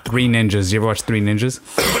 Three Ninjas. You ever watch Three Ninjas?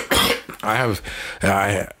 I have,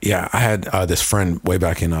 I had this friend way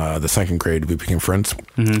back in the second grade. We became friends.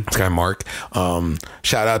 Mm-hmm. This guy, Mark.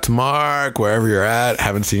 Shout out to Mark, wherever you're at.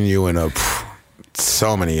 Haven't seen you in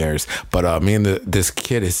so many years. But me and this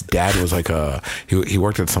kid, his dad was like he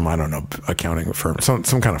worked at some, I don't know, accounting firm, some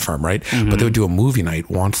kind of firm, right? Mm-hmm. But they would do a movie night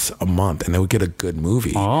once a month, and they would get a good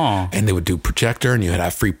movie. Oh. And they would do projector, and you would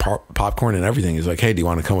have free popcorn and everything. He's like, hey, do you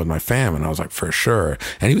want to come with my fam? And I was like, for sure.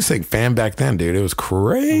 And he was saying fam back then, dude. It was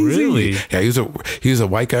crazy. Really? Yeah, he was a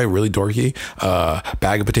white guy, really dorky,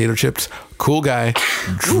 bag of potato chips. Cool guy,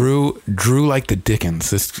 drew like the Dickens.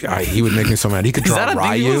 This guy, he would make me so mad. He could draw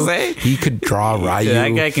Ryu. He could draw Ryu.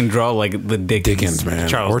 That guy can draw like the Dickens, man.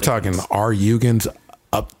 Charles We're Dickens. Talking R. Hugans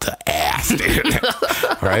up the ass, dude.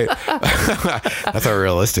 Right? That's how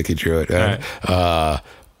realistic he drew it, man. Right.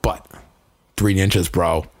 But Three Ninjas,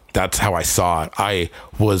 bro. That's how I saw it. I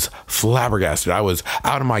was flabbergasted. I was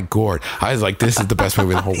out of my gourd. I was like, this is the best movie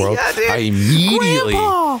in the whole world. Yeah, I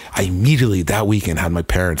immediately that weekend had my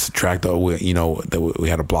parents track we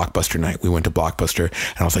had a Blockbuster night. We went to Blockbuster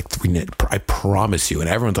and I was like, I promise you. And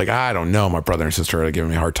everyone's like, I don't know. My brother and sister are giving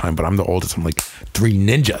me a hard time, but I'm the oldest. I'm like, Three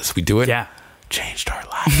Ninjas. We do it. Yeah. Changed our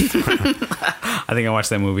lives. I think I watched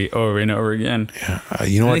that movie over and over again. Yeah,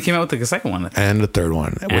 you know what? They came out with the second one and the third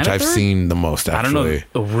one, which I've seen the most. Actually, I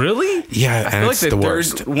don't know. Really? Yeah, I feel like the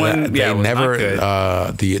worst one. They never.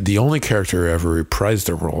 The only character who ever reprised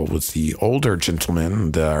the role was the older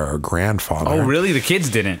gentleman, our grandfather. Oh, really? The kids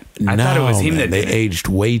didn't. I thought it was him that they aged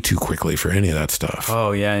way too quickly for any of that stuff.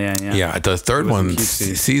 Oh yeah. Yeah, the third one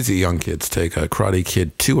sees the young kids take a Karate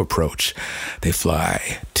Kid 2 approach. They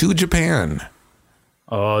fly to Japan.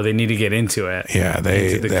 Oh, they need to get into it. Yeah,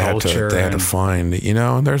 they had to find,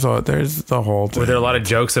 there's the whole thing. Were there a lot of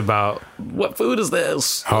jokes about what food is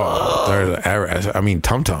this? Tum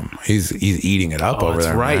Tum. He's eating it up over there.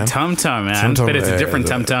 That's right, man. Tum Tum, man. But it's a different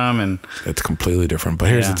Tum Tum, and it's completely different. But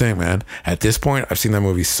here's the thing, man. At this point, I've seen that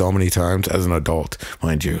movie so many times as an adult,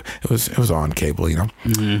 mind you. It was on cable,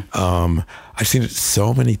 Mm-hmm. I've seen it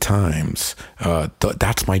so many times.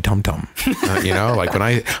 That's my Tum Tum. Like when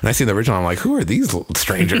I see the original, I'm like, who are these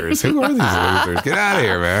strangers? Who are these losers? Get out of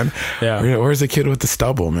here, man. Yeah. Where's the kid with the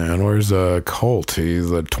stubble, man? Where's Colt?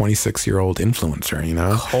 He's a 26-year-old influencer,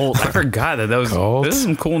 Colt. I forgot that was. Colt, those are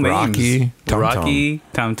some cool names. Rocky,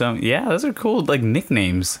 Tum Tum. Yeah, those are cool, like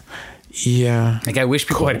nicknames. Yeah. Like I wish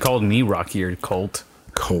people had called me Rocky or Colt.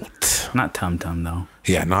 Not Tum Tum though.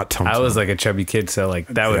 Yeah, not Tum Tum. I was like a chubby kid, so like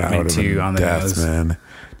that would have been too on the nose. Man.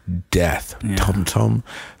 Death. Yeah. Tum Tum.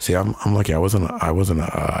 See, I'm lucky. I wasn't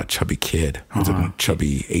a chubby kid. I was a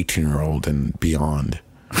chubby 18-year-old and beyond.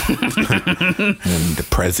 And the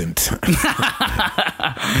present.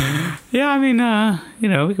 Yeah, I mean,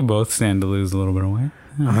 we could both stand to lose a little bit of weight.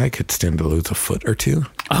 Yeah. I could stand to lose a foot or two.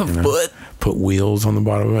 Foot? Put wheels on the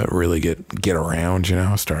bottom of it. Really get around.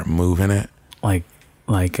 Start moving it. Like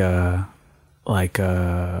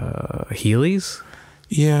Heelys?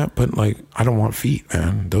 Yeah, but I don't want feet,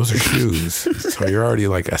 man. Those are shoes. So you're already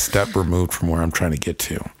a step removed from where I'm trying to get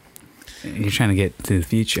to. You're trying to get to the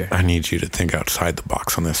future. I need you to think outside the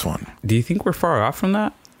box on this one. Do you think we're far off from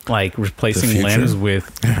that? Like replacing limbs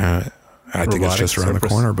with I think it's just around the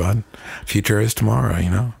corner, bud. Future is tomorrow,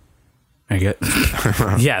 I get.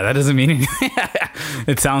 Yeah, that doesn't mean anything.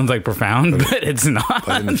 It sounds profound, but it's not.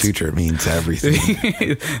 But in the future, it means everything.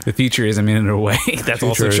 The future is a minute away. That's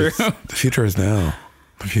also true. The future is now.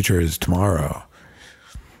 The future is tomorrow.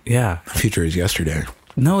 Yeah. The future is yesterday.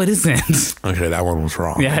 No, it isn't. Okay, that one was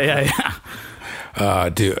wrong. Yeah.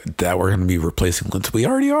 Dude, that we're going to be replacing limbs. We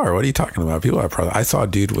already are. What are you talking about? People have problems. I saw a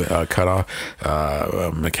dude with cut off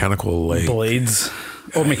mechanical leg. Blades.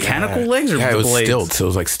 Or mechanical legs or it was blades? Stilts. It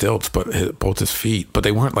was like stilts, but both his feet. But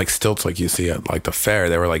they weren't like stilts like you see at the fair.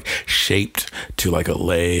 They were shaped to a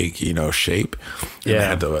leg, shape. And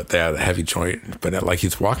yeah. They had a heavy joint, but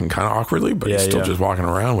he's walking kind of awkwardly, but he's still just walking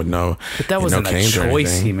around with no. But that wasn't a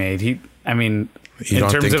choice he made. You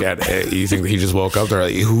don't think you think he just woke up there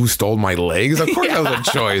like, who stole my legs? Of course that was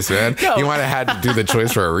a choice, man. No. You might have had to do the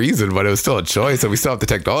choice for a reason, but it was still a choice, and we still have the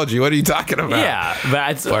technology. What are you talking about? Yeah,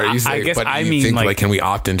 but I guess I mean, think, like, can we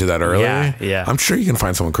opt into that early? Yeah. I'm sure you can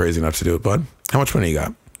find someone crazy enough to do it, bud. How much money you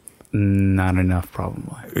got? Not enough,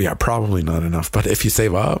 probably. Yeah, probably not enough. But if you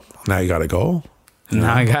save up, now you got a goal.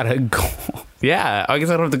 Now I got a goal. Yeah, I guess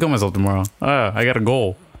I don't have to kill myself tomorrow. I got a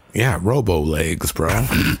goal. Yeah, robo legs, bro.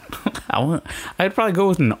 I'd probably go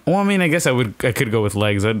with I mean, I guess I could go with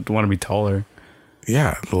legs. I'd want to be taller.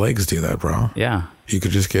 Yeah, the legs do that, bro. Yeah. You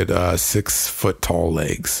could just get 6 foot tall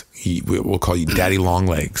legs. We'll call you Daddy Long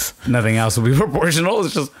Legs. Nothing else will be proportional.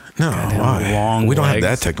 It's just long. We don't have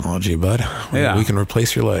that technology, bud. Yeah. We can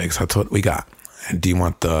replace your legs. That's what we got. And do you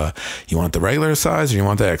want the regular size or you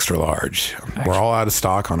want the extra large? We're all out of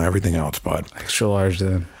stock on everything else, bud. Extra large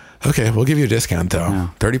then. Okay, we'll give you a discount though.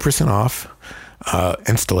 30% off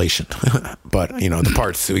installation. But the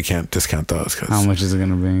parts, we can't discount those. How much is it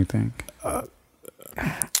going to be, you think?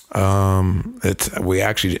 We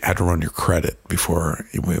actually had to run your credit before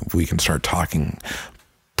we can start talking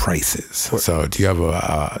prices. So do you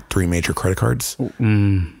have 3 major credit cards?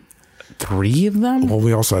 3 of them? Well,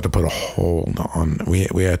 we also had to put a hold on.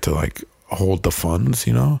 We had to hold the funds,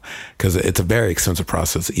 because it's a very expensive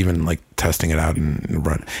process. Even testing it out and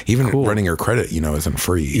running your credit, isn't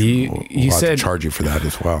free. We'll have to charge you for that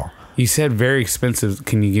as well. You said very expensive.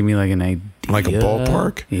 Can you give me an idea? Like a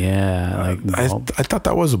ballpark? Yeah. I thought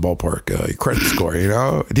that was a ballpark. Your credit score, Do you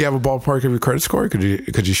have a ballpark of your credit score? Could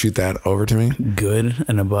you shoot that over to me? Good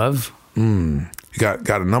and above. You got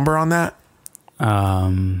a number on that?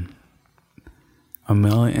 $1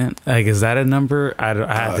 million. Is that a number? I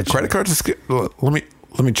have to check. Credit cards. Let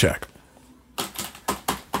me check.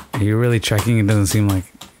 Are you really checking? It doesn't seem like.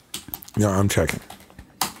 No, I'm checking.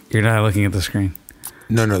 You're not looking at the screen.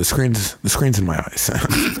 No, the screen's in my eyes.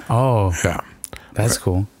 Oh, yeah, that's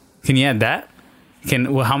cool. Can you add that?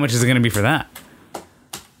 How much is it going to be for that?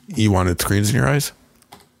 You wanted screens in your eyes?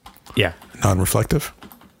 Yeah. Non-reflective?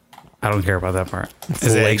 I don't care about that part.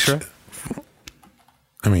 Is it extra?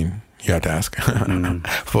 I mean, you have to ask.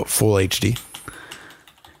 Full HD?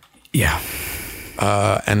 Yeah.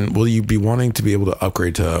 And will you be wanting to be able to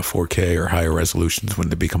upgrade to 4K or higher resolutions when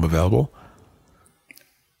they become available?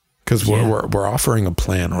 Because we're offering a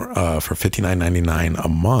plan for $59.99 a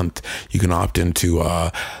month. You can opt into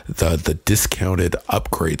the discounted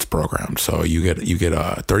upgrades program. So you get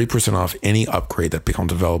 30% off any upgrade that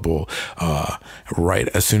becomes available right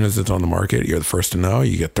as soon as it's on the market. You're the first to know.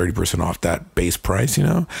 You get 30% off that base price,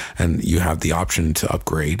 and you have the option to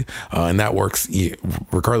upgrade, and that works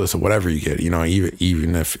regardless of whatever you get.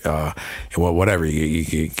 Even if whatever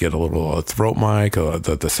you get a little throat mic,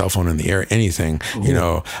 the cell phone in the ear, anything,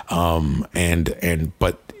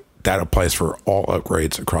 but that applies for all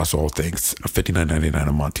upgrades across all things. $59.99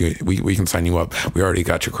 a month. We can sign you up. We already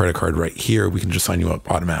got your credit card right here. We can just sign you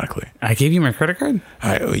up automatically. I gave you my credit card?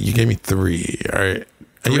 You gave me 3. All right.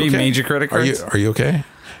 3 major credit cards? Are you okay?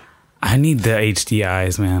 I need the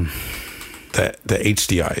HDIs, man. The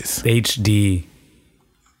HDIs. HD.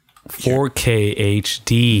 4K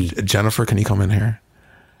HD. Jennifer, can you come in here?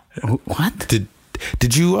 What?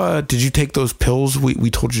 Did you take those pills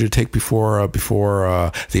we told you to take before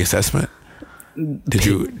the assessment? Did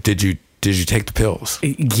you take the pills?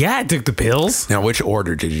 Yeah, I took the pills. Now, which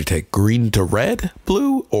order did you take? Green to red,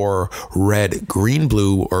 blue, or red, green,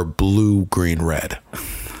 blue, or blue, green, red?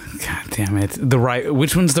 God damn it!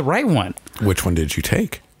 Which one's the right one? Which one did you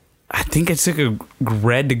take? I think I took a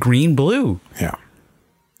red to green, blue. Yeah.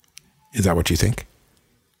 Is that what you think?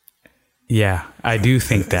 Yeah, I do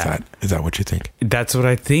think that. Is that what you think? That's what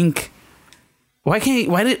I think. Why did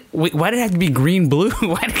it have to be green, blue?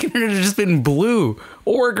 Why couldn't it have just been blue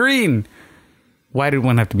or green? Why did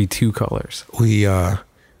one have to be 2 colors? We've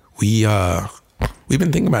been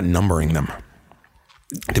thinking about numbering them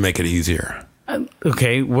to make it easier.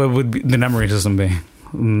 Okay, what would the numbering system be?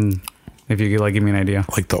 If you could give me an idea.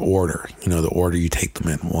 Like the order, the order you take them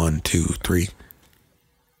in. 1, 2, 3.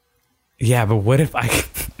 Yeah, but what if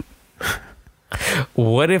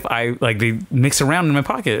they mix around in my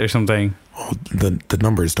pocket or something? Oh, the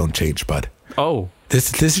numbers don't change, bud. Oh,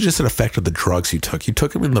 this is just an effect of the drugs you took. You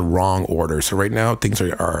took them in the wrong order, so right now things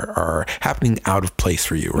are happening out of place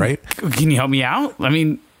for you, right? Can you help me out? I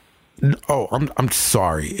mean, I'm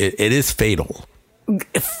sorry. It is fatal.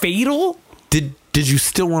 Fatal? Did you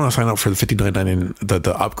still want to sign up for the $59.99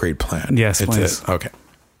 the upgrade plan? Yes, please. Okay.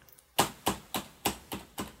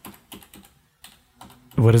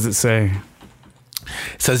 What does it say?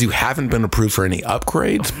 It says you haven't been approved for any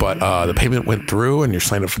upgrades, but the payment went through and you're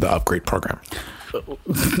signed up for the upgrade program.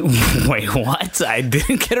 Wait, what? I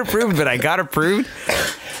didn't get approved, but I got approved?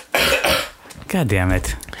 God damn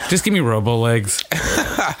it. Just give me Robo Legs.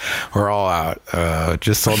 We're all out.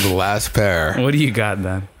 Just sold the last pair. What do you got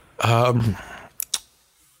then?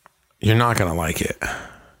 You're not going to like it.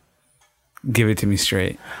 Give it to me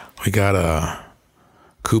straight. We got a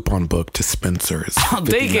coupon book to Spencer's. I'll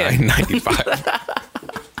take it.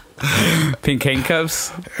 $59.95. Pink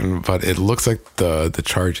handcuffs? But it looks like the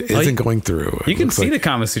charge isn't going through. You can see the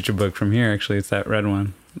Kama Sutra book from here, actually. It's that red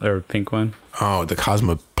one. Or pink one. Oh, the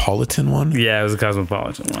Cosmopolitan one? Yeah, it was a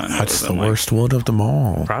Cosmopolitan one. That's the worst one of them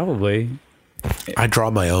all. Probably. I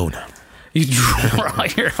draw my own. You draw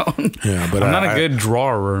your own? Yeah, but I'm not a good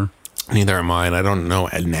drawer. Neither am I, and I don't know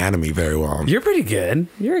anatomy very well. You're pretty good.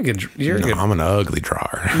 I'm an ugly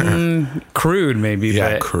drawer. Crude, maybe.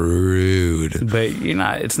 Yeah, crude. But you're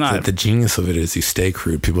not. It's not. The genius of it is you stay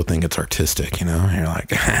crude. People think it's artistic, you know? You're like,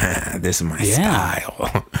 this is my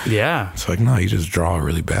style. Yeah. It's like, no, you just draw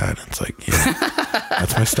really bad. It's like, yeah,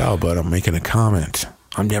 that's my style, but I'm making a comment.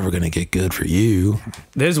 I'm never going to get good for you.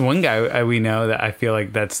 There's one guy we know that I feel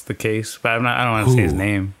like that's the case, but I don't want to say his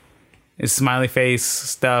name. His smiley face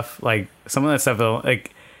stuff, like some of that stuff,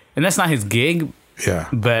 like, and that's not his gig. Yeah.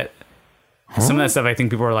 But some of that stuff, I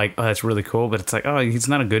think people are like, oh, that's really cool. But it's like, oh, he's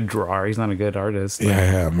not a good drawer. He's not a good artist. Like,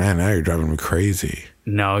 yeah, man, now you're driving me crazy.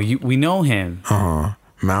 No, we know him.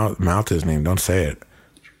 Mouth his name. Don't say it.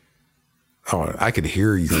 Oh, I could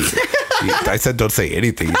hear you. I said don't say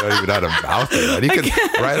anything. You don't even know how to mouth it. You can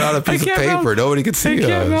write on a piece of paper. Nobody can see us. I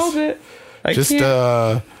can't mouth it.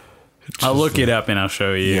 I'll look it up and I'll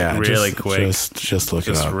show you really quick. Just look it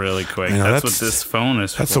up. Just really quick. You know, that's what this phone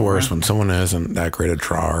is for. That's the worst when someone isn't that great a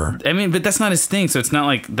drawer. I mean, but that's not his thing. So it's not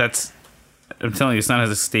like that's... I'm telling you, it's not as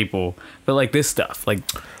a staple. But like this stuff. Like,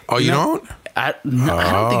 oh, you don't? I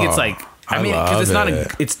don't think it's like... I mean, because it's not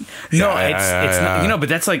it's not, you know, but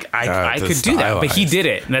that's like, I could do that, but he did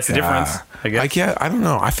it. And that's the difference. I guess. I don't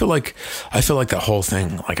know. I feel like the whole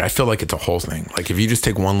thing, like, I feel like it's a whole thing. Like, if you just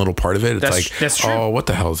take one little part of it, it's that's true. Oh, what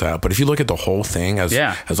the hell is that? But if you look at the whole thing as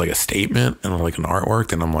like a statement and like an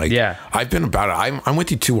artwork, then I'm like, I've been about it. I'm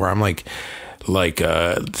with you too, where I'm like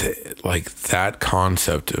that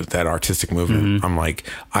concept of that artistic movement, I'm like,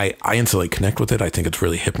 I instantly connect with it. I think it's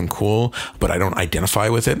really hip and cool, but I don't identify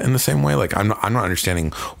with it in the same way. Like, I'm not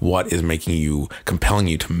understanding what is compelling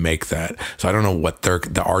you to make that. So I don't know what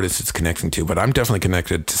the artist is connecting to, but I'm definitely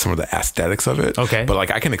connected to some of the aesthetics of it. Okay. But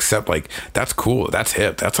like, I can accept, like, that's cool. That's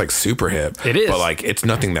hip. That's like super hip. It is. But like, it's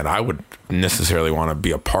nothing that I would necessarily want to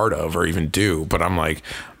be a part of or even do. But I'm like,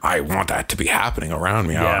 I want that to be happening around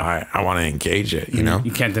me. I want to engage it, you know? You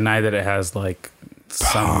can't deny that it has like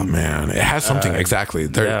oh man, it has something. Exactly.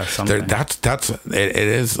 Something. It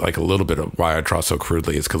is like a little bit of why I draw so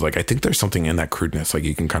crudely is because like I think there's something in that crudeness like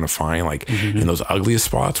you can kind of find like in those ugliest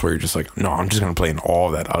spots where you're just like, no, I'm just gonna play in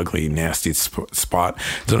all that ugly nasty spot.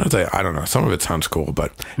 Sometimes I don't know, some of it sounds cool,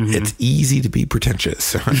 but it's easy to be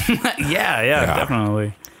pretentious. yeah,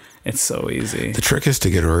 definitely. It's so easy. The trick is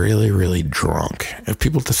to get really, really drunk. If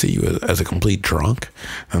people to see you as a complete drunk,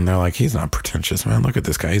 then they're like, he's not pretentious, man. Look at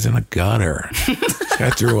this guy. He's in a gutter. This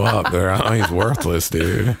guy threw up. He's worthless,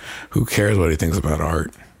 dude. Who cares what he thinks about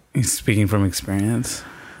art? He's speaking from experience.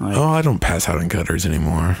 Like, I don't pass out in gutters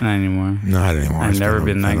anymore. Not anymore. Not anymore. I've never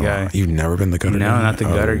been that guy. You've never been the gutter guy? No, not the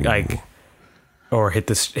gutter. Like, or hit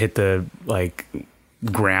the like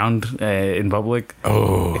ground in public.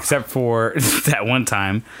 Oh, except for that one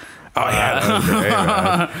time. Oh yeah, that was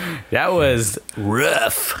great, man. That was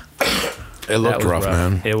rough. It looked rough, rough,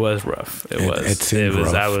 man. It was rough. It was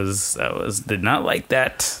rough. I was did not like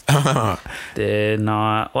that. Did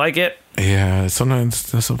not like it. Yeah,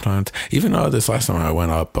 sometimes. Even this last time I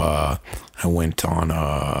went up, I went on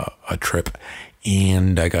a trip.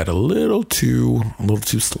 And I got a little too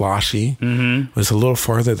sloshy. It was a little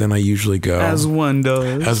farther than I usually go. As one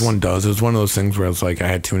does. It was one of those things where it's like I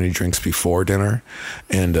had too many drinks before dinner,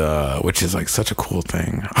 and which is like such a cool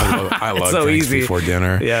thing. I love so drinks easy. before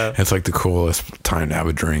dinner. Yeah, it's like the coolest time to have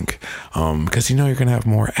a drink, because you're gonna have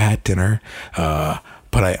more at dinner.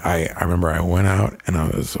 But I remember I went out and I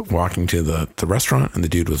was walking to the restaurant, and the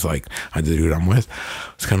dude was like, the dude I'm with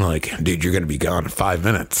was kind of like, dude, you're going to be gone in 5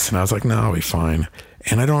 minutes. And I was like, no, I'll be fine.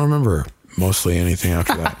 And I don't remember mostly anything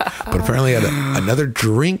after that. But apparently I had another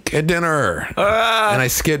drink at dinner. And I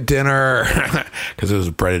skipped dinner because it was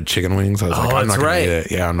breaded chicken wings. I was like, I'm not going to eat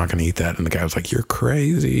it. Yeah, I'm not going to eat that. And the guy was like, you're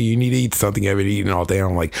crazy. You need to eat something you haven't eaten all day.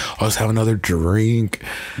 And I'm like, I'll just have another drink.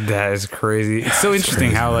 That is crazy. It's so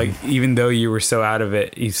interesting how like, even though you were so out of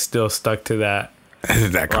it, you still stuck to that.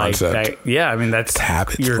 That concept. I mean, that's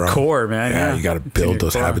habits, your bro. core, man. Yeah, you got to build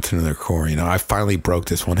those habits into their core. You know, I finally broke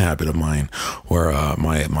this one habit of mine where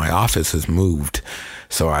my office has moved.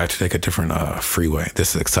 So I have to take a different freeway.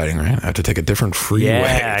 This is exciting, right? I have to take a different freeway.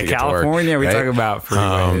 Yeah, California, we talk about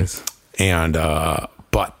freeways.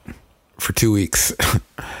 But for 2 weeks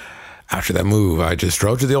after that move, I just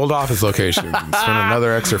drove to the old office location, spent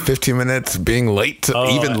another extra 15 minutes being late,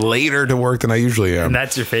 even later to work than I usually am. And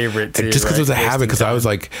that's your favorite too, just because it was a habit, because I was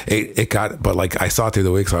like, but like I saw it through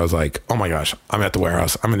the week, so I was like, oh my gosh, I'm at the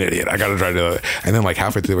warehouse. I'm an idiot. I got to drive to the, and then like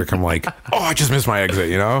halfway through the week, I'm like, oh, I just missed my exit,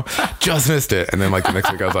 just missed it. And then like the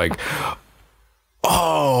next week I was like,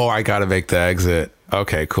 oh, I got to make the exit.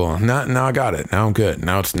 Okay, cool. Now I got it. Now I'm good.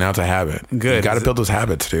 Now it's a habit. Good. You got to build those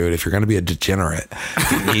habits, dude. If you're going to be a degenerate,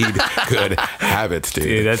 you need good habits, dude.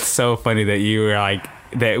 Dude, that's so funny that you were like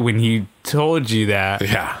that when he told you that.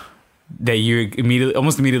 Yeah. That you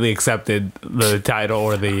almost immediately accepted the title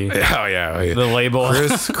or the the label.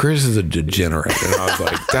 Chris is a degenerate, and I was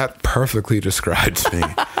like, that perfectly describes me.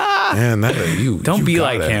 Man, don't be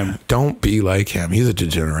like him. Don't be like him. He's a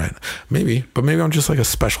degenerate. Maybe I'm just like a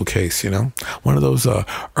special case. One of those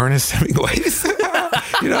Ernest Hemingways.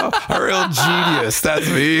 A real genius. That's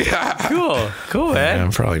me. Cool, man. Yeah,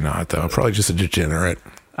 I'm probably not though. I'm probably just a degenerate.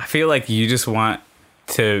 I feel like you just want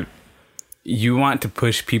to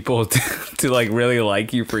push people to like really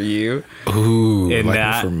like you for you. Ooh, and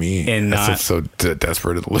like me for me. And that's so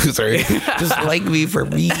desperate to lose, right? Just like me for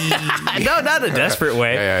me. No, not a desperate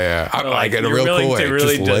way. Yeah. I'm like in a real cool way.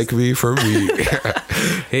 Really just like me for me.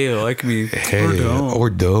 Hey, like me. Hey, or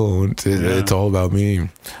don't. It's all about me.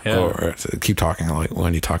 Yeah. Or keep talking like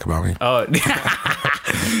when you talk about me. Oh,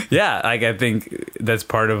 yeah. Like I think that's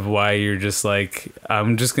part of why you're just like,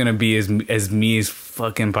 I'm just gonna be as me as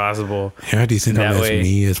fucking possible. Yeah, do you think I'm as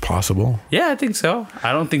me as possible? Yeah, I think so.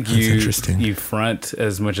 I don't think you front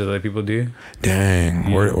as much as other people do. Dang,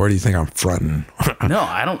 yeah. Where do you think I'm fronting? No,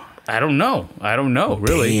 I don't know.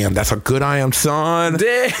 Really. Damn, that's how good I am, son.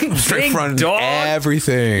 Dang, straight fronting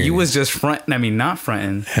everything. You was just fronting. I mean, not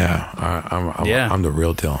fronting. Yeah, I'm the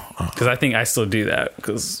real deal. Because I think I still do that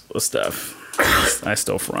because of stuff. I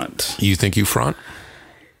still front. You think you front?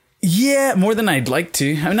 Yeah, more than I'd like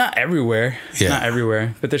to. I'm not everywhere. Yeah. Not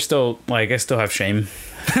everywhere. But there's still, like, I still have shame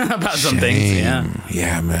about some things. Yeah.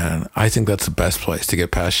 Yeah, man. I think that's the best place to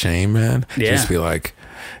get past shame, man. Yeah. Just be like,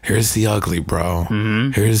 here's the ugly, bro.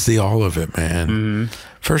 Mm-hmm. Here's the all of it, man. Mm-hmm.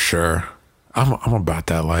 For sure. I'm about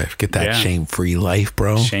that life. Get that shame-free life,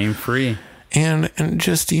 bro. Shame-free. And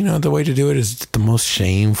just, the way to do it is the most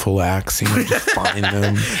shameful acts, just find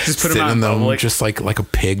them, just put sit them in them, public. just like a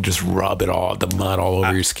pig, just rub it all, the mud all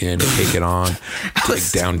over your skin, take it on, dig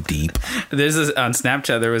down deep. There's this, on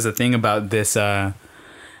Snapchat, there was a thing about this,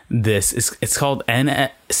 it's called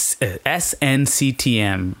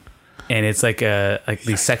SNCTM, and it's like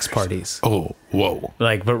these sex parties. Oh, whoa.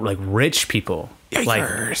 But rich people. Yikers.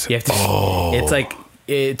 Like, you have to, it's like,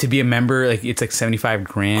 to be a member, like it's like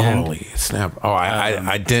 $75,000. Holy snap! Oh,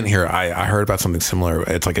 I didn't hear. I heard about something similar.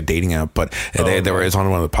 It's like a dating app, but it's on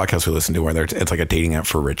one of the podcasts we listened to where it's like a dating app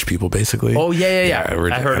for rich people, basically. Oh yeah. I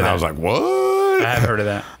heard of that. I was like, what? I have heard of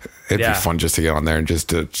that. It'd be fun just to get on there and just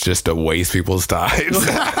to waste people's time.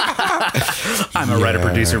 I'm a writer,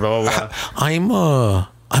 producer, blah blah blah.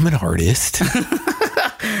 I'm an artist.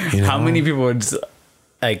 How many people would?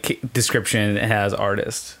 Like description has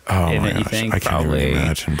artist in it, you think? I can't even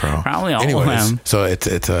imagine, bro. Probably all of them. So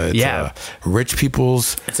it's a rich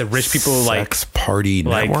people's sex party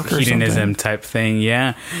network or hedonism something? type thing,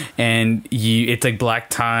 yeah. And it's like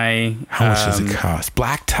black tie. How much does it cost?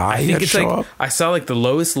 Black tie? I think it's like I saw like the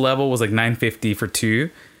lowest level was like $950 for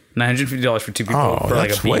two. $950 for two people for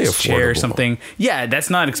like a beach chair or something. Yeah,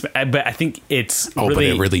 that's not expensive, but I think it's but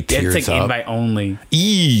it really tears it's like up. Invite only.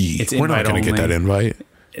 It's we're not going to get that invite.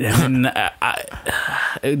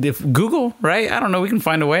 If Google, right? I don't know. We can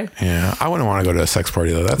find a way. Yeah, I wouldn't want to go to a sex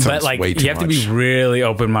party though. That sounds way too much. You have to be really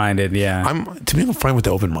open-minded. Yeah, I'm fine with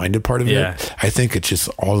the open-minded part of it. I think it's just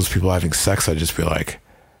all those people having sex. I'd just be like,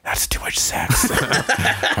 that's too much sex.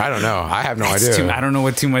 I don't know. I have no idea. I don't know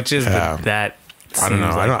what too much is, but that. I don't know.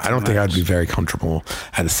 I don't think I'd be very comfortable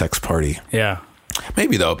at a sex party. Yeah.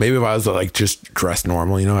 Maybe though. Maybe if I was like just dressed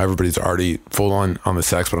normal, everybody's already full on the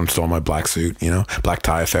sex, but I'm still in my black suit, black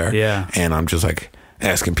tie affair. Yeah. And I'm just like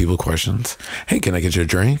asking people questions. Hey, can I get you a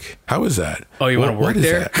drink? How is that? Oh, you want to work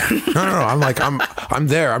there? No. I'm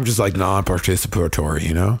there. I'm just like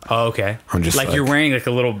non-participatory, Oh, okay. I'm just like you're wearing like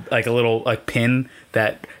a little pin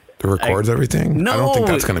that records everything. No, I don't think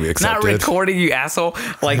that's going to be accepted. Not recording, you asshole.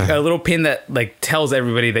 Like a little pin that like tells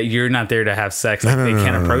everybody that you're not there to have sex. Like they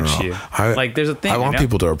can't approach you. There's a thing. I want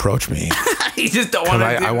people to approach me. You just don't want to.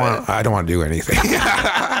 I don't want to do anything.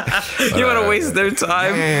 You want to waste their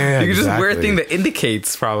time. You can just wear a thing that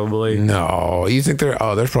indicates, probably. No, you think there's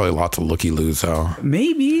probably lots of looky-loos though.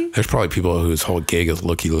 Maybe there's probably people whose whole gig is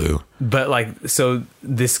looky-loo. But like, so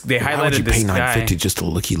this they highlighted Why would you this pay guy. $9.50 just to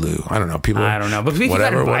looky-loo? I don't know. People. I don't know, but if you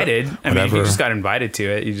got invited, I mean, if you just got invited to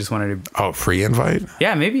it, you just wanted to. Oh, free invite?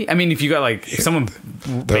 Yeah, maybe. I mean, if you got like, if someone,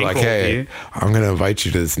 they're like, hey, I'm going to invite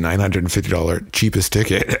you to this $950 cheapest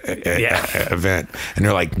ticket event, and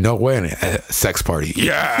they're like, no way, a sex party.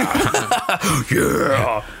 Yeah,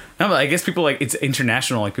 yeah. No, but I guess people like it's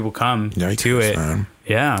international. Like people come to it. Man.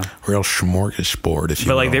 Yeah, real smorgasbord, if you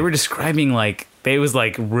will. But like they were describing like it was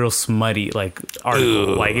like real smutty like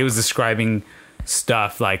article. Like it was describing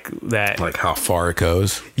stuff like that, like how far it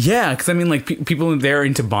goes. Yeah, because I mean like people there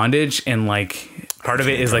into bondage, and like part of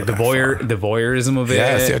it is like the voyeurism of it.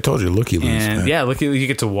 Yeah, see, I told you, looky-loos. And yeah, you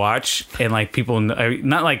get to watch, and like people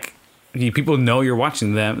not like. People know you're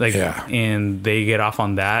watching them, like, and they get off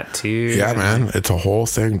on that too. Yeah, man, it's a whole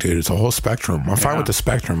thing, dude. It's a whole spectrum. I'm fine with the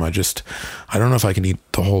spectrum. I don't know if I can eat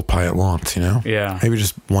the whole pie at once. You know? Yeah. Maybe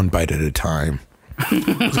just one bite at a time.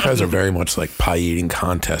 Those guys are very much like pie eating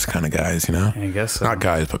contest kind of guys. You know? I guess so. Not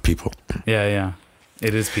guys, but people. Yeah.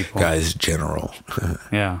 It is people. Guys, general.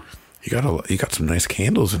 Yeah. You got some nice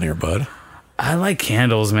candles in here, bud. I like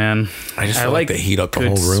candles, man. I just feel like they heat up the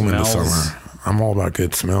whole room in the summer. I'm all about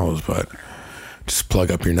good smells, but just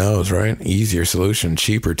plug up your nose, right? Easier solution,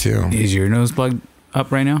 cheaper too. Is your nose plugged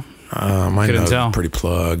up right now? My nose is pretty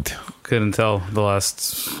plugged. Couldn't tell the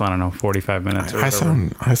last, 45 minutes. I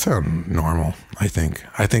sound normal. I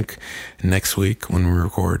think next week when we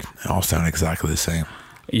record, I'll sound exactly the same.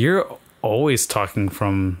 You're always talking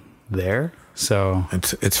from there. So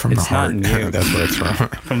it's from the heart. That's where it's from.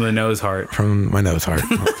 From the nose heart. From my nose heart.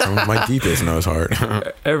 From my deepest nose heart.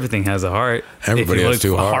 Everything has a heart. Everybody has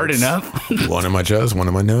two hearts. Hard enough. One in my chest, one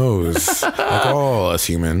in my nose. Like all us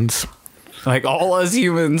humans. Like all us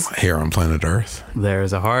humans. Here on planet Earth.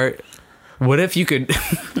 There's a heart. What if you could?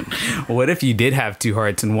 What if you did have two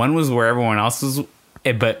hearts and one was where everyone else was?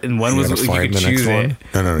 But in one was you could choose it.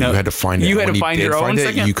 No, you had to find it. You had to find your own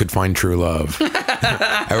second. You could find true love.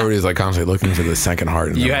 Everybody's like constantly looking for the second heart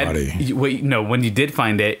in their body. When you did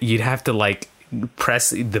find it, you'd have to like press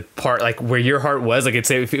the part like where your heart was. Like,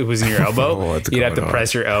 say if it was in your elbow, you'd have to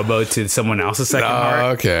press your elbow to someone else's second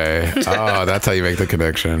heart. Okay. Oh, that's how you make the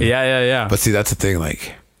connection. Yeah. But see, that's the thing.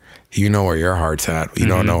 Like, you know where your heart's at. You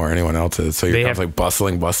don't know where anyone else is. So you're like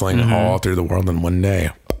bustling all through the world in one day.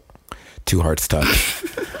 Two hearts touch.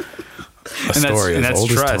 A story as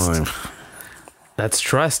old as time. That's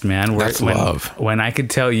trust, man. That's love. When I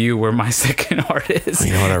could tell you where my second heart is,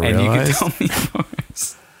 you know what I realized? And you could tell me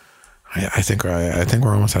yours. I think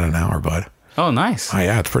we're almost at an hour, bud. Oh, nice.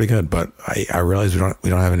 Yeah, it's pretty good. But I realize we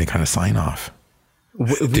don't have any kind of sign off.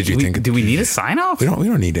 Did you think? Do we need a sign off? We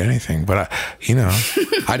don't need anything. But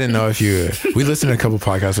I didn't know if you. We listened to a couple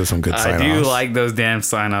podcasts with some good sign offs. I do like those damn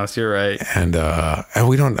sign offs. You're right. And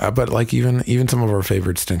we don't. But like even some of our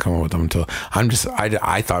favorites didn't come up with them until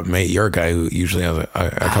I thought, mate, you're a guy who usually has a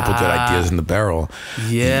couple good ideas in the barrel.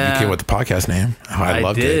 Yeah. You came with the podcast name. I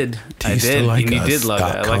loved it. I did. And you did love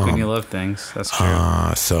it. I like when you love things. That's true.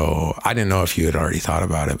 So I didn't know if you had already thought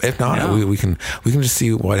about it. If not, we can just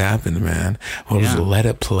see what happened, man. Let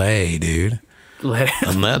it play, dude.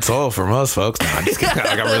 And that's all from us, folks. No, I'm just kidding.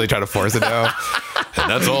 Like, I'm really trying to force it down. And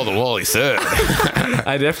that's all the Wally said.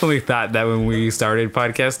 I definitely thought that when we started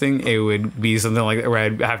podcasting, it would be something like that where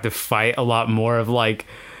I'd have to fight a lot more of like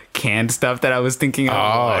canned stuff that I was thinking of.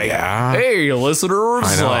 Oh, like, yeah. Hey, listeners.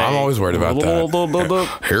 I know. Like, I'm always worried about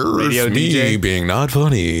that. Here's Radio me DJ. being not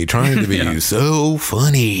funny, trying to be so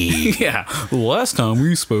funny. Yeah. Last time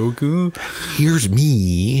we spoke. Here's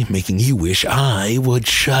me making you wish I would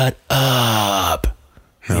shut up.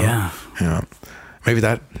 No? Yeah. Maybe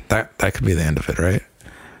that could be the end of it, right?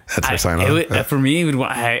 That's our sign off. For me,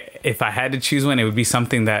 if I had to choose one, it would be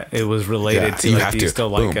something that it was related to. You like, have do to. You still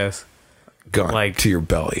like us? Gun like, to your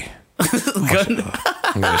belly. Gun.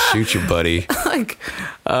 I'm gonna shoot you, buddy. I'm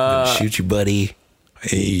gonna shoot you, buddy.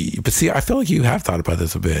 Hey, but see, I feel like you have thought about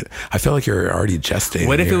this a bit. I feel like you're already gestating.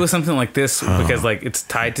 What if it was something like this? Because like it's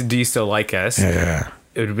tied to "Do you still like us?" Yeah.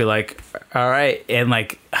 It would be like, all right, and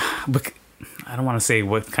like, I don't want to say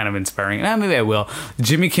what kind of inspiring. Maybe I will.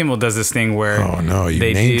 Jimmy Kimmel does this thing where you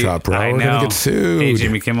name drop, bro. We're gonna get sued. Hey,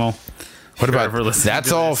 Jimmy Kimmel. What about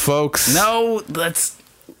that's all, folks? No, that's.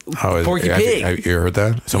 Porky Pig. Have you heard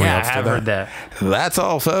that? Someone else I have heard that. That's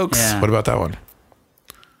all, folks. Yeah. What about that one?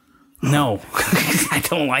 No, I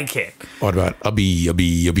don't like it. What about a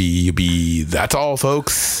bee? That's all,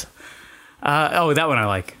 folks. That one I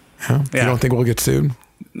like. Huh? You don't think we'll get sued?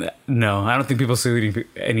 No, I don't think people sue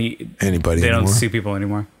anybody. They anymore? don't sue people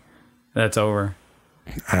anymore. That's over.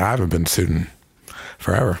 I haven't been sued in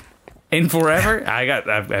forever. In forever?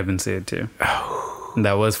 I've been sued too.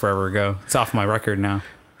 That was forever ago. It's off my record now.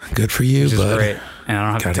 Good for you, Which is but great. And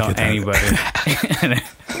I don't have to tell anybody.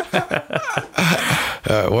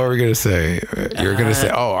 what were we going to say? You're going to say,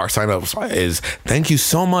 our sign up is thank you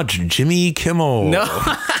so much, Jimmy Kimmel. No.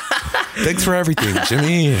 Thanks for everything,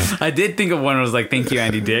 Jimmy. I did think of one that was like, thank you,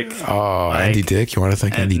 Andy Dick. Oh, like, Andy Dick? You want to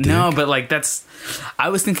thank Andy Dick? No, but like I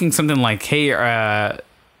was thinking something like, hey,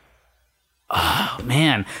 oh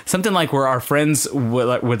man, something like where our friends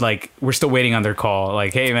would like, we're still waiting on their call.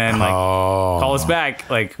 Like, hey man, like call us back.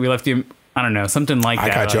 Like we left you. I don't know, something like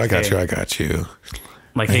that. I got you.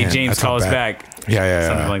 Like, man, hey James, call us back. Yeah.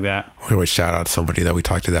 Something like that. We always shout out somebody that we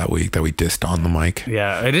talked to that week that we dissed on the mic.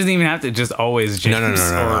 Yeah, it doesn't even have to just always James.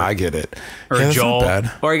 No, I get it. Or Joel.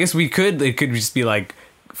 Or I guess it could just be like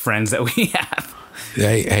friends that we have.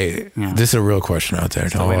 Hey, this is a real question out there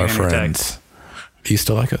to all our friends. Do you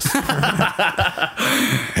still like us?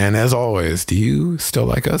 And as always, do you still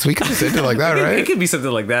like us? We could just end it like that, right? It could be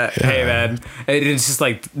something like that. Yeah. Hey, man. It's just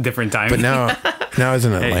like different timing. But now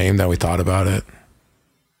isn't it lame that we thought about it?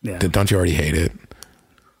 Yeah. Don't you already hate it?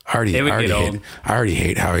 I already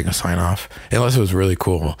hate having a sign off unless it was really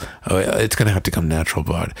cool. It's gonna have to come natural,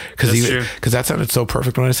 bud. Because that sounded so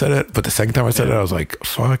perfect when I said it, but the second time I said it, I was like,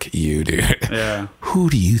 "Fuck you, dude." Yeah. Who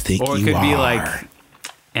do you think you are? Or it could be like.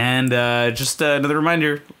 And just another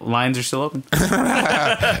reminder: lines are still open.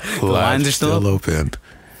 Lines are still open.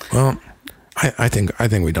 Well, I think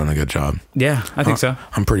we've done a good job. Yeah, I think so.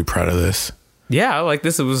 I'm pretty proud of this. Yeah, I like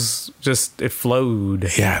this. It was just, it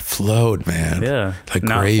flowed. Yeah, it flowed, man. Yeah. Like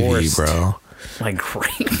gravy, forced. Bro. Like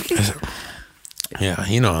gravy. Yeah,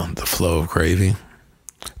 you know, the flow of gravy.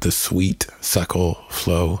 The sweet, suckle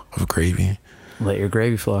flow of gravy. Let your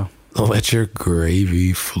gravy flow. Let your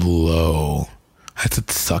gravy flow. I said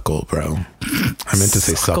suckle, bro. I meant to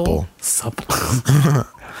say supple. Supple.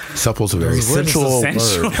 Supple's a very sensual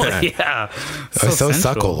word. Yeah. So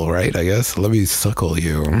suckle, right? I guess. Let me suckle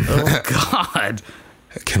you. Oh, God.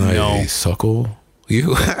 Can I suckle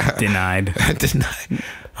you? Denied. Denied.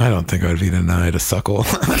 I don't think I'd be denied a suckle.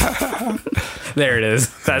 There it is.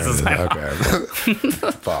 That's the sign. Okay.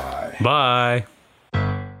 Bye. Bye.